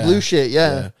blue, the Yeah. blue shit.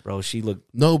 Yeah. Bro, she looked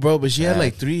No, bro, but she had Yeah.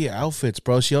 like 3 outfits,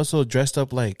 bro. She also dressed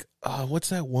up like what's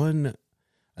that one?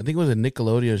 I think it was a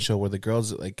Nickelodeon show where the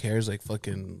girls like hair's like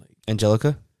fucking like.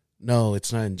 Angelica. No,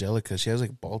 it's not Angelica. She has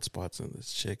like bald spots on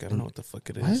this chick. I don't know what the fuck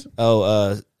it is. What?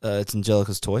 Oh, it's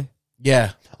Angelica's toy.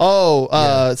 Yeah,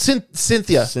 Oh,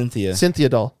 Cynthia. Cynthia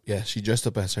doll. yeah. She dressed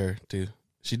up as her too.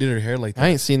 She did her hair like that. I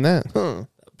ain't seen that. Huh.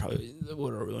 Probably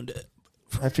would have ruined it.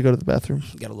 I have to go to the bathroom.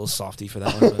 Got a little softy for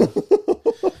that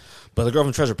one. But the girl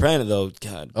from Treasure Planet though,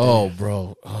 God. Oh, damn.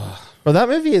 bro. Bro, that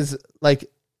movie is like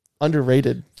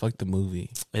underrated. Fuck the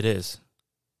movie. It is.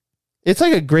 It's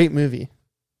like a great movie.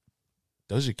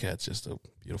 Doja Cat's just a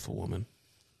beautiful woman.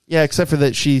 Yeah, except for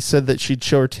that she said that she'd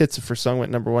show her tits if her song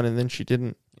went #1, and then she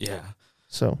didn't. Yeah.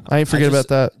 So I ain't forget about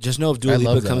that. Just know if Dua I Lipa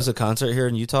love comes that. to a concert here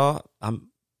in Utah,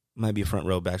 might be a front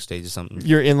row backstage or something.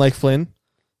 You're in like Flynn.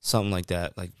 Something like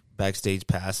that. Like backstage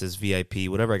passes, VIP,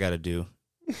 whatever I gotta do.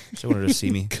 She wanted to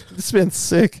see me. This man's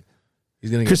sick.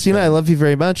 He's gonna get Christina, I love you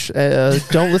very much.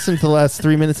 Don't listen to the last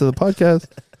 3 minutes of the podcast.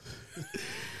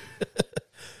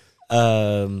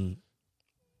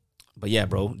 But yeah,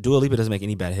 bro, Dua Lipa doesn't make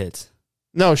any bad hits.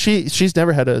 No, she's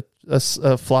never had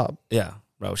a flop. Yeah,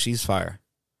 bro, she's fire.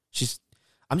 She's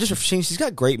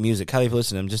got great music. Kylie, if you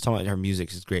listen, I'm just talking about her music.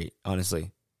 She's great,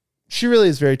 honestly. She really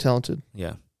is very talented.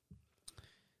 Yeah.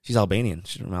 She's Albanian.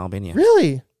 She's from Albania.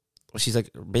 Really? Well, she's like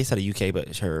based out of UK,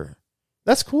 but her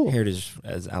That's cool. heritage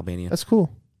as Albanian. That's cool.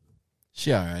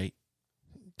 She all right.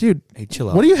 Dude, Hey, chill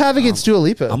out. what do you have against Dua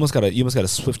Lipa? You almost got a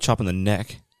swift chop in the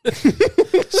neck.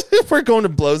 We're going to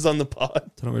blows on the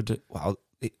pod. Wow.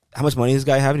 How much money does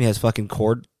this guy have? And he has fucking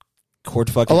cord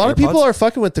fucking A lot of AirPods? people are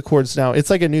fucking with the cords now. It's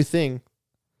like a new thing.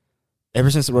 Ever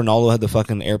since Ronaldo had the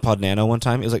fucking AirPod Nano one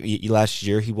time, it was like last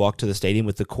year he walked to the stadium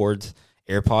with the cords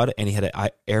AirPod and he had an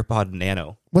AirPod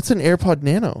Nano. What's an AirPod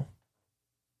Nano?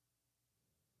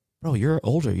 Bro, you're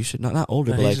older. You should not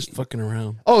older, Nah, but he's like just fucking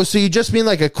around. Oh, so you just mean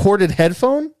like a corded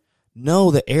headphone?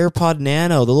 no, the AirPod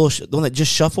Nano, the one that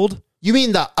just shuffled. You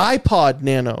mean the iPod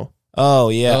Nano? Oh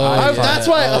yeah, iPod. That's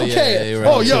why. Oh, yeah, Okay. yeah, you're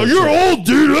right. Yo, you're old,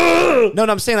 dude. No,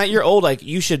 I'm saying that you're old. Like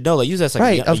you should know. Like use that. Like,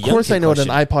 Right. a Of young course, kid I know what an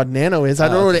question. iPod Nano is. I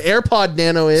don't know what an AirPod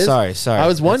Nano is. Sorry. I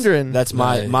was wondering. That's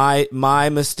my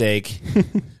mistake.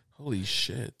 Holy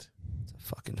shit.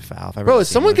 Fucking foul. If I ever Bro, see is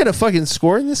someone one. gonna fucking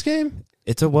score in this game?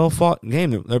 It's a well fought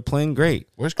game. They're playing great.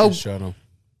 Where's Oh. Cristiano?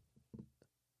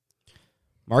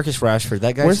 Marcus Rashford.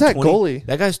 That guy's Where's that 20 goalie?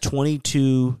 That guy's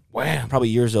 22, Wham. probably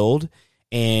years old,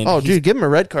 and Oh, he's dude, give him a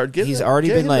red card. he's already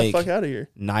get been, him like- the fuck out of here.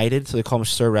 knighted. So they call him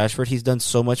Sir Rashford. He's done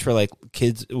so much for like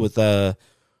kids with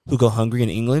who go hungry in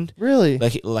England. Really?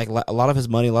 Like a lot of his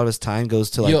money, a lot of his time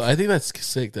goes to like Yo, I think that's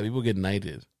sick that people get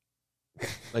knighted.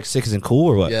 like sick and cool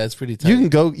or what? Yeah, it's pretty tight. You can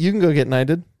go get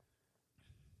knighted.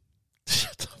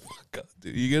 Shut the fuck up,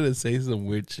 dude. You're gonna say some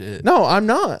weird shit. No, I'm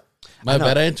not. My know.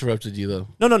 bad, I interrupted you though.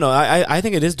 No. I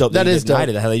think it is dope. That you is get dope.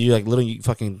 knighted. How they do like literally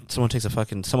fucking someone takes a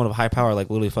fucking someone of high power like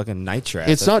literally fucking knights your ass.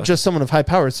 It's That's not fucking- just someone of high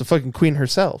power. It's the fucking queen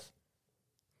herself.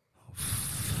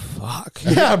 fuck.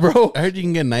 Yeah, bro. I heard you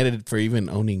can get knighted for even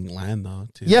owning land though,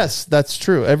 too. Yes, that's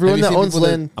true. Everyone Have you that seen owns people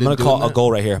that- land. I'm gonna They're call doing a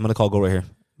goal right here. I'm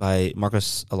by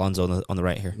Marcos Alonso on the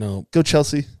right here. No. Go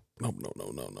Chelsea. No.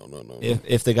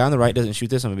 If the guy on the right doesn't shoot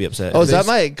this, I'm gonna be upset. Oh, is that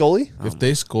my goalie? If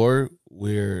they score,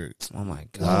 we're... Oh my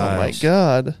god! Oh my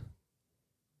god!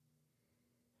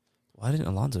 Why didn't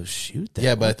Alonso shoot that?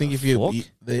 Yeah, but I What think the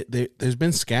if fuck? there's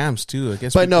been scams too. I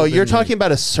guess. But no, people you're been, talking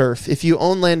about a serf. If you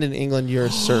own land in England, you're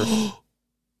a serf.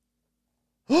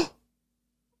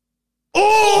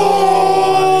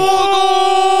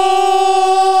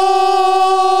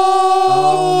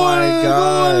 Oh my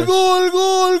gosh. Goal!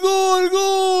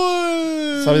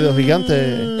 Salido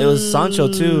gigante. It was Sancho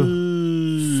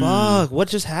too. Fuck! What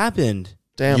just happened?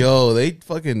 Damn. Yo, they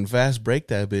fucking fast break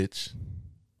that bitch.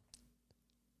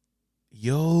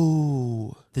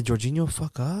 Yo, Did Jorginho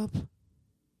fuck up?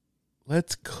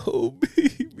 let's go,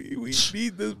 baby. We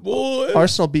need this boy.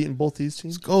 Arsenal beating both these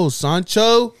teams. Let's go,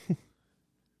 Sancho.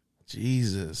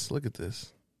 Jesus, look at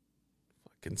this.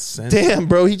 Fucking sent. Damn,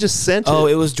 bro, he just sent it. Oh,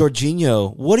 it was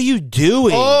Jorginho. What are you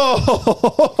doing?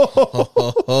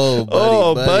 Oh,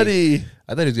 buddy, buddy.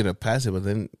 I thought he was gonna pass it, but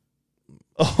then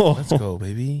Oh, let's go,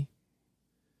 baby.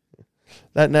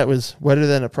 that net was wetter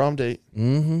than a prom date.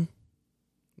 Mm-hmm.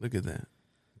 Look at that.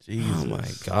 Jesus. Oh my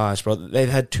gosh, bro! They've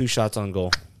had 2 shots on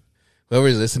goal.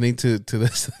 Whoever's listening to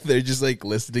this, they're just like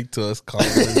listening to us calling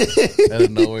out of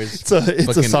nowhere. It's a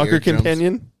Fucking soccer eardrums.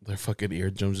 companion. Their fucking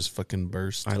eardrums just fucking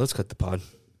burst. All right, let's cut the pod.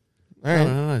 All right,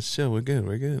 No, chill. We're good.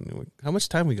 We're good. How much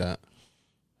time we got?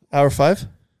 hour 5.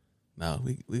 No,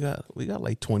 we got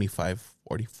like 25,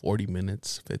 40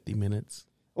 minutes, 50 minutes.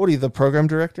 What are you, the program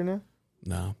director now?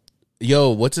 No. Yo,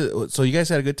 what's it? So you guys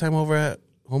had a good time over at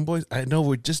Homeboys? I know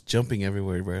we're just jumping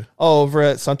everywhere, bro. Oh, over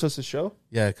at Santos' show?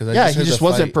 Yeah, because He just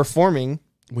wasn't performing.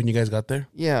 when you guys got there.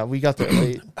 Yeah, we got there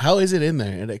late. How is it in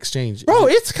there at Exchange? Bro,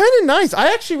 Is it- it's kind of nice.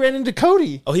 I actually ran into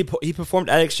Cody. Oh, he performed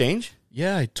at Exchange.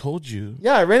 yeah, I told you.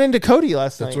 Yeah, I ran into Cody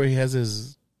last That's night. where he has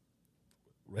his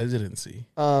residency.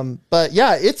 But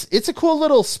yeah, it's a cool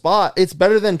little spot. It's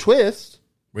better than Twist.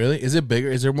 Really? Is it bigger?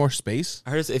 Is there more space?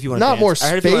 I heard if you want Not to more dance. I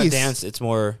heard if you want to space. dance, it's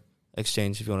more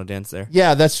Exchange. If you want to dance there.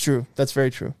 Yeah, that's true. That's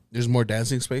very true. There's more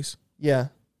dancing space? Yeah,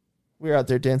 we were out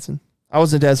there dancing. I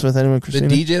wasn't dancing with anyone, The Christina.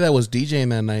 DJ that was DJing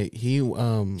that night, He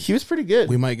was pretty good.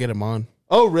 we might get him on.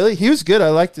 Oh, really? He was good. I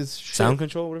liked his shit. Sound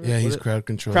control, whatever. Yeah, what he's is it? crowd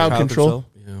control. Crowd control.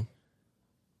 Yeah.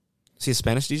 Is he a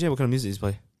Spanish DJ? What kind of music does he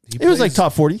play? It was like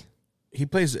top 40. He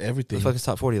plays What everything. the fuck is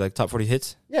top 40? Like top 40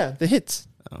 hits? Yeah, the hits.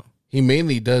 He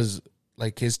mainly does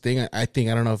like his thing. I think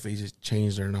I don't know if he just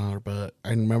changed or not, but I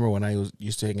remember when I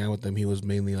used to hang out with him, he was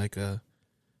mainly like I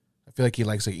feel like he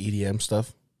likes like EDM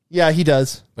stuff. Yeah, he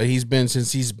does. But he's been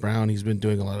since he's brown, he's been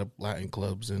doing a lot of Latin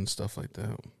clubs and stuff like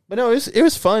that. But no, it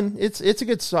was fun. It's a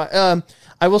good spot.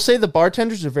 I will say the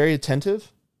bartenders are very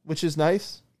attentive, which is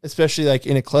nice, especially like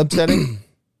in a club setting.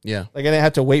 Yeah. Like I didn't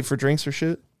have to wait for drinks or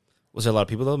shit. Was there a lot of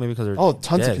people though? Maybe because they're Oh,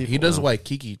 tons of dead. people. He does Wow.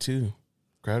 Waikiki too.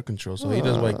 Crowd control. So he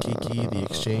does Waikiki, the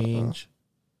exchange.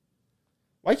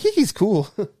 Waikiki's cool.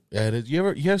 Yeah, it is.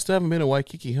 You guys still haven't been to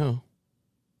Waikiki, huh?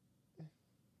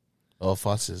 Oh,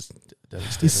 Foss is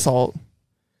devastated. He's salt.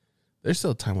 There's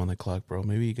still time on the clock, bro.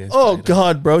 Maybe you guys. Oh tied up.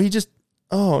 God, bro.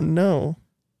 Oh no.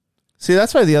 See,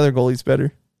 that's why the other goalie's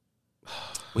better.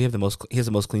 He has the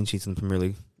most clean sheets in the Premier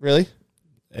League. Really?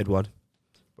 Edward.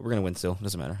 But we're gonna win still.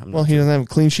 Doesn't matter. Well, he doesn't have a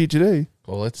clean sheet today.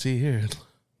 Well, let's see here.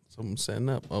 Someone's setting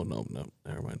up. Oh no,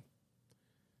 never mind.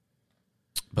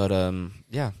 But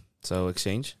yeah. So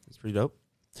Exchange, it's pretty dope.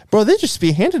 Bro, they just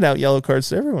be handing out yellow cards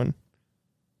to everyone.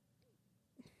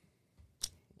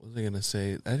 What was I gonna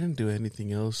say? I didn't do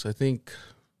anything else. I think.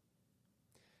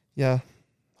 Yeah.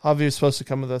 Javi was supposed to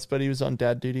come with us, but he was on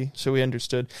dad duty, so we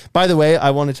understood. By the way, I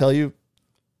want to tell you,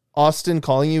 Austin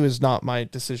calling you is not my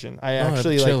decision. I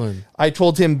actually chilling. I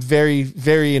told him very,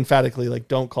 very emphatically, like,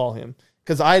 don't call him.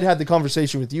 Because I'd had the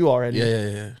conversation with you already.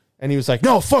 Yeah. And he was like,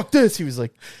 no, fuck this. He was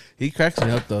like, He cracks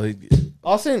me up though.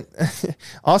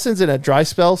 Austin's in a dry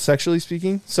spell, sexually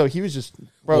speaking. So he was just,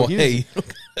 bro, Well, he was, hey, you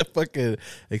don't fucking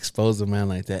expose a man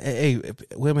like that. Hey,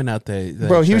 women out there. that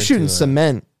bro, he try was shooting to,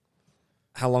 cement.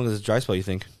 How long is this dry spell, you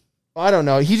think? I don't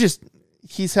know.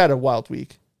 He's had a wild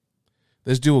week.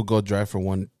 This dude will go dry for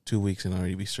 1-2 weeks and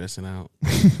already be stressing out.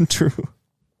 True.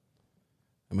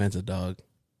 A man's a dog.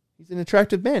 He's an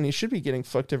attractive man. He should be getting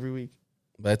fucked every week.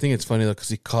 But I think it's funny though because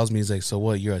he calls me. He's like, "So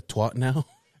what? You're a twat now?"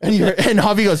 And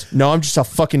Javi goes, no, I'm just a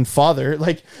fucking father.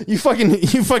 Like you fucking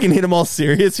hit him all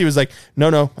serious. He was like,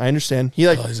 no, I understand. He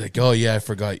like, He's like, "Oh yeah, I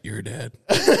forgot you're dad."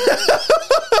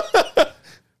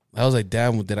 I was like,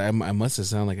 "Damn, I must have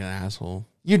sounded like an asshole."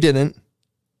 you didn't.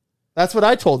 That's what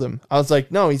I told him. I was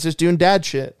like, no, he's just doing dad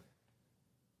shit.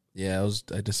 Yeah,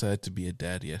 I decided to be a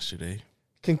dad yesterday.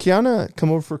 Can Kiana come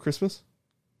over for Christmas?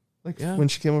 Like Yeah. when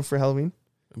she came over for Halloween?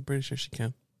 I'm pretty sure she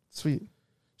can. Sweet.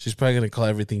 She's probably gonna call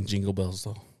everything Jingle Bells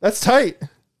though. That's tight.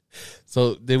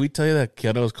 So did we tell you that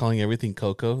Kiana was calling everything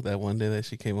Coco that one day that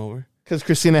she came over? Because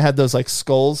Christina had those like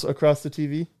skulls across the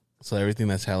TV. So everything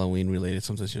that's Halloween related,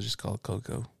 sometimes she'll just call it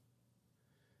Coco.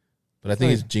 But I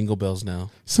think it's Jingle Bells now.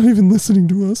 She's not even listening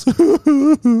to us.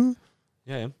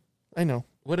 Yeah, I am. I know.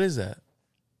 What is that?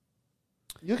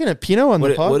 You looking at Pinot on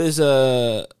the pod? What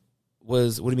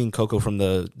do you mean Coco from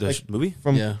the Like, movie?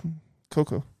 From Yeah.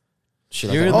 Coco. Shit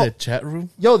like You're in that. the chat room?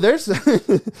 Yo, there's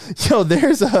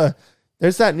that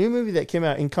new movie that came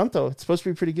out, Encanto. It's supposed to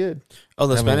be pretty good. Oh,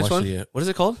 the I haven't Spanish watched one? it yet. What is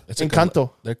it called? It's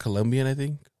Encanto. They're Colombian, I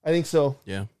think. I think so.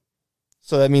 Yeah.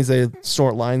 So that means they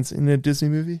snort lines in a Disney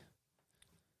movie.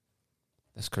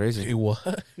 That's crazy. Hey,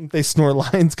 what? They snort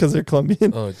lines because they're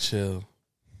Colombian. Oh, chill.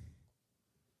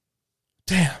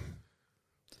 Damn.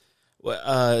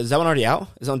 Is that one already out?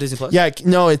 Is it on Disney Plus? Yeah,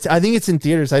 no, I think it's in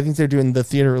theaters. I think they're doing the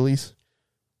theater release.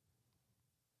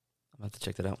 I'm going to have to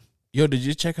check that out. Yo, did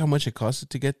you check how much it costed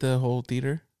to get the whole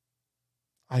theater?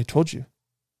 I told you.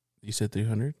 You said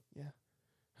 300? Yeah.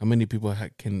 How many people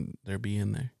can there be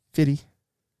in there? 50.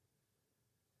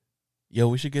 Yo,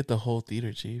 we should get the whole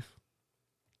theater, Chief.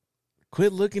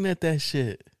 Quit looking at that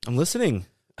shit. I'm listening.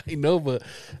 I know, but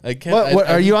I can't. What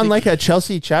I are you on think- like a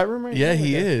Chelsea chat room right now? Yeah,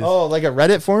 he Like is. Oh, like a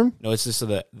Reddit forum? No, it's just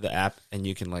the app, and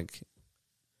you can like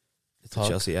it's Talk? a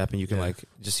Chelsea app, and you can Yeah. like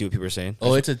just see what people are saying.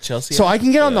 Oh, it's a Chelsea. So app? I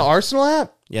can get on the Yeah. Arsenal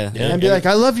app Yeah, Yeah. and be like,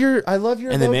 I love your and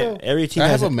logo. then every team I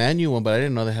has have a menu one, but I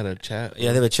didn't know they had a chat. yeah,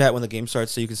 they have a chat when the game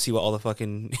starts, so you can see what all the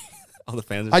fucking all the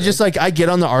fans are I saying. just like I get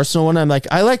on the Arsenal one. I'm like,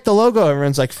 I like the logo.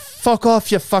 Everyone's like, fuck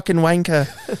off, you fucking wanker.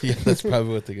 Yeah, that's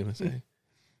probably what they're gonna say.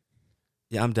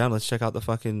 Yeah, I'm down. Let's check out the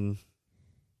fucking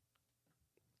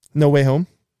No Way Home.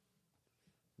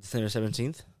 December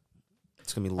 17th.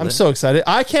 It's gonna be lit. I'm so excited.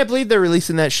 I can't believe they're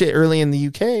releasing that shit early in the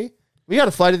UK. We got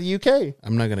to fly to the UK.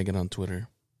 I'm not gonna get on Twitter.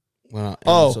 Well,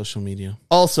 Oh. on social media.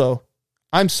 Also,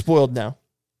 I'm spoiled now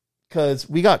because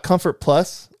we got Comfort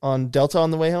Plus on Delta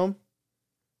on the way home.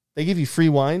 They give you free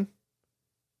wine.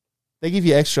 They give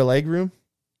you extra leg room.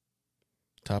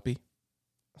 Toppy.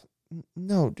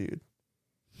 No, dude.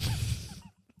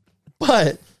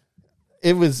 But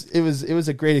it was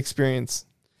a great experience.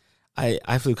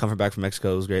 I flew Comfort back from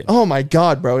Mexico. It was great. Oh my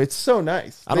god, bro, it's so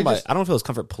nice. I don't know if it was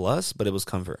Comfort Plus, but it was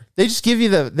Comfort. They just give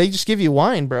you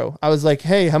wine, bro. I was like,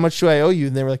 hey, how much do I owe you?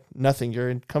 And they were like, nothing. You're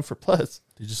in Comfort Plus.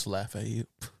 They just laugh at you.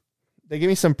 They gave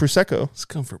me some prosecco. It's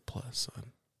Comfort Plus,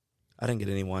 son. I didn't get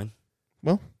any wine.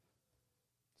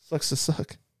 Sucks to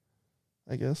suck,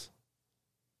 I guess.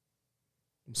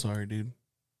 I'm sorry, dude.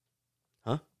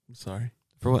 Huh? I'm sorry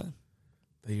For what?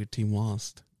 that your team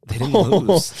lost. They didn't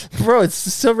lose. Bro, it's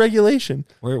still regulation.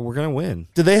 We're gonna win.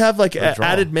 Do they have like Or draw.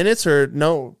 added minutes or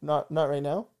no? Not right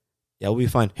now. Yeah, we'll be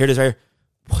fine. Here it is, right here.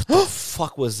 What the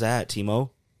fuck was that, Timo?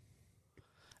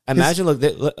 Imagine,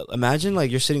 imagine like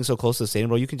you're sitting so close to the stadium,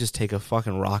 bro. You can just take a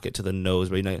fucking rocket to the nose,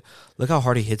 bro. You know, look how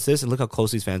hard he hits this, and look how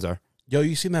close these fans are. Yo,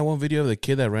 you seen that one video of the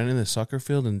kid that ran in the soccer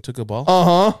field and took a ball? Uh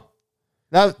huh.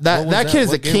 What That was kid is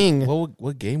What a game- king,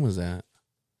 What game was that?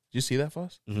 Did you see that,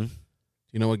 Foss? Mm-hmm.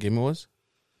 You know what game it was?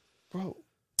 bro.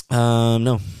 No. I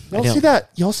Y'all don't. see that?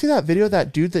 Y'all see that video? Of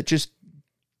that dude that just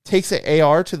takes an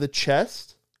AR to the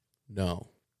chest. No.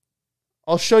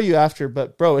 I'll show you after,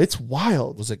 but bro, it's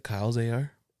wild. Was it Kyle's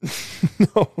AR?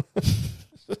 No.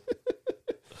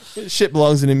 Shit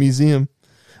belongs in a museum.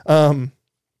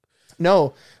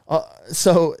 No.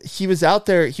 So he was out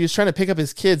there. He was trying to pick up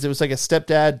his kids. It was like a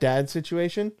stepdad-dad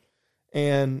situation.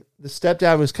 And the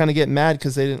stepdad was kind of getting mad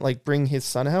because they didn't like bring his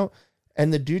son out.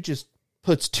 And the dude just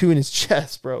puts two in his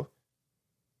chest, bro.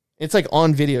 It's like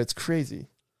on video. It's crazy.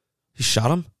 He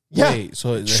shot him. Yeah. Wait,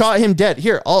 so Shot him dead.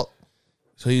 Here,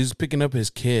 so he's picking up his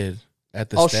kid at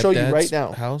the I'll show you stepdad's right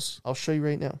now. house? I'll show you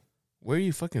right now. Where do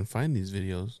you fucking find these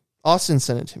videos? Austin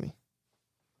sent it to me.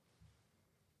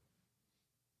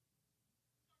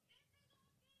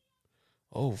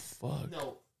 Oh, fuck.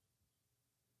 No.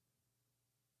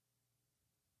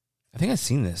 I think I've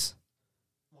seen this.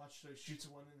 Watch, so he shoots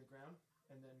one in the ground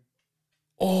and then.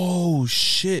 Oh,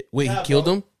 shit. Wait, Yeah, he killed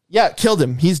bro. him? Yeah, killed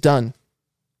him. He's done.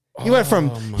 He went from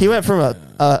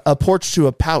a porch to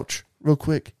a pouch real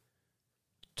quick.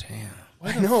 Damn.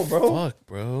 I know, bro. Fuck,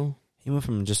 bro. He went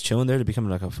from just chilling there to becoming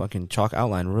like a fucking chalk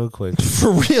outline real quick.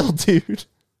 For real, dude.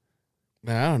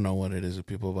 Man, I don't know what it is with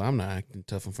people, but I'm not acting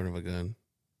tough in front of a gun.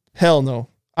 Hell no.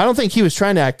 I don't think he was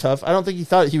trying to act tough. I don't think he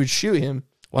thought he would shoot him.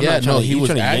 Well, Yeah, no, he was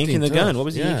trying to yank acting in the tough. gun. What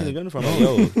was he Yeah. yanking the gun from? Like,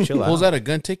 yo, chill out. Pulls out a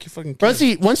gun, take your fucking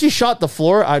kid. Once he shot the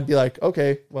floor, I'd be like,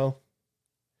 okay, well,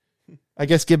 I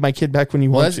guess give my kid back when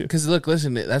you want to. Because look,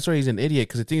 listen, that's why he's an idiot.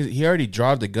 Because the thing is, he already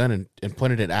drawn the gun and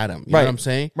pointed it at him. You know Right. what I'm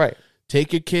saying? Right.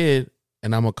 Take your kid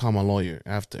and I'm gonna call my lawyer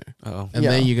after, Oh, and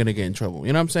then you're gonna get in trouble.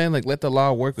 You know what I'm saying? Like, let the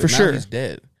law work. For now sure. he's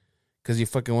dead because you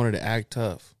fucking wanted to act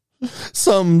tough.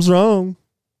 Something's wrong.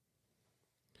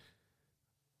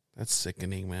 That's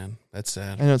sickening, man. That's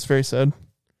sad. I know, it's very sad.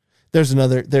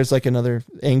 There's like another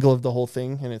angle of the whole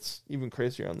thing, and it's even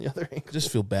crazier on the other angle. I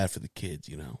just feel bad for the kids,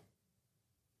 you know.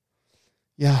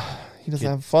 Yeah, he doesn't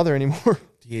have a father anymore.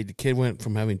 Yeah, the kid went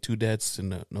from having 2 dads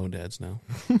to no dads now.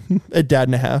 A dad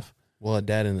and a half. Well, a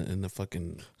dad in the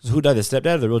fucking. so who died? The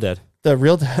stepdad or the real dad? The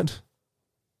real dad.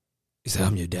 He said,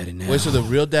 "I'm your daddy now." Wait, so the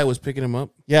real dad was picking him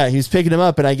up? Yeah, he was picking him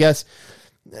up, and I guess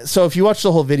so. If you watch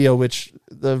the whole video, which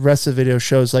the rest of the video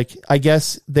shows, like I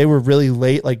guess they were really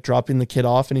late, like dropping the kid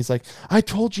off, and he's like, "I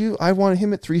told you I wanted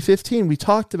him at 3:15. We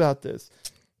talked about this."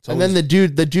 So and then the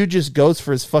dude just goes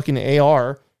for his fucking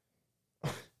AR.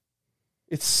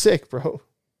 It's sick, bro.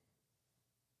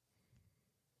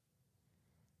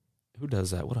 Who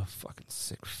does that? What a fucking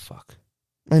sick fuck.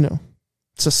 I know.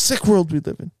 It's a sick world we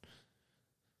live in.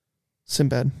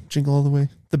 Sinbad, Jingle All the Way.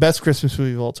 The best Christmas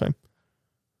movie of all time.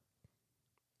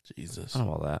 Jesus. I don't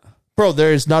know about that. Bro,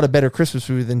 there is not a better Christmas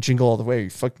movie than Jingle All the Way. Are you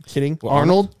fucking kidding? Well,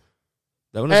 Arnold.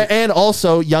 That one is, And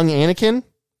also, young Anakin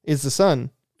is the son.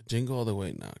 Jingle all the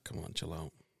way. Nah, come on, chill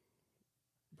out.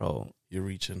 bro. You're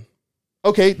reaching.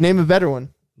 Okay, name a better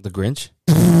one. The Grinch.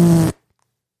 I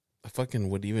fucking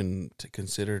would even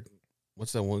consider.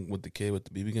 What's that one with the kid with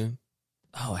the BB gun?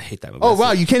 Oh, I hate that movie. Oh,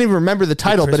 wow, you can't even remember the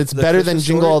title, but it's The better than Christmas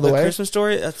Jingle Story? All the Way. Christmas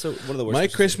Story. That's one of the worst. My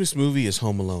Christmas movie is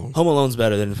Home Alone. Home Alone's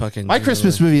better than fucking. My Jingle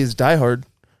Christmas All the Way. movie is Die Hard.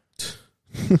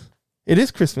 It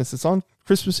is Christmas. It's on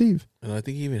Christmas Eve. And I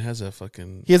think he even has a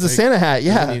fucking. He has a Santa hat,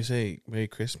 Doesn't yeah. he say Merry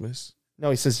Christmas?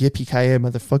 No, he says yippee-ki-yay,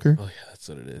 motherfucker. Oh yeah, that's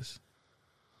what it is.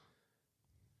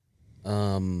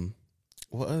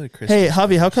 What other Christmas? Hey,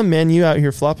 Javi, how come Man U out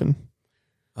here flopping?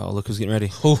 Oh, look who's getting ready.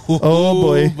 Oh,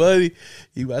 boy. buddy,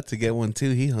 you about to get one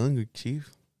too? He hungry, Chief.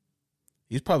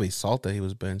 He's probably salty that he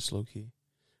was benched, low key.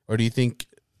 Or do you think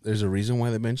there's a reason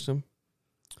why they benched him?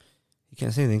 You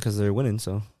can't say anything because they're winning.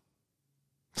 So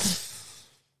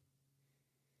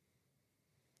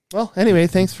Well, anyway,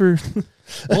 thanks for...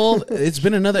 Well, it's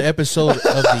been another episode of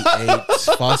the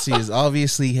 8. Fosse is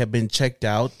obviously have been checked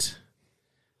out.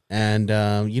 And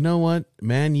you know what?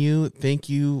 Man, thank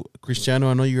you. Cristiano,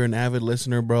 I know you're an avid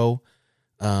listener, bro.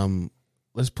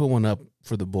 Let's put one up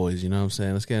for the boys, you know what I'm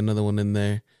saying? Let's get another one in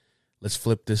there. Let's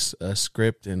flip this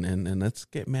script and let's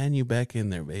get Man U back in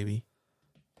there, baby.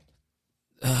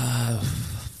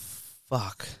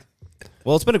 fuck.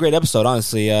 Well, it's been a great episode,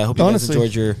 honestly. I hope you guys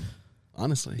enjoyed your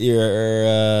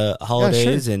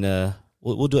holidays, sure. and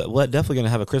we'll do it. We're definitely gonna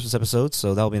have a Christmas episode,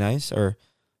 so that'll be nice. Or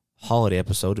holiday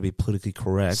episode to be politically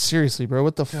correct. Seriously, bro,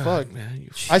 what the God, fuck? man,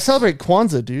 I celebrate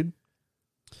Kwanzaa, dude.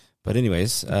 But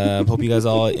anyways, hope you guys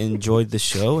all enjoyed the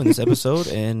show and this episode,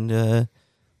 and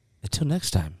until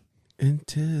next time.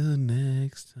 Until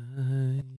next time.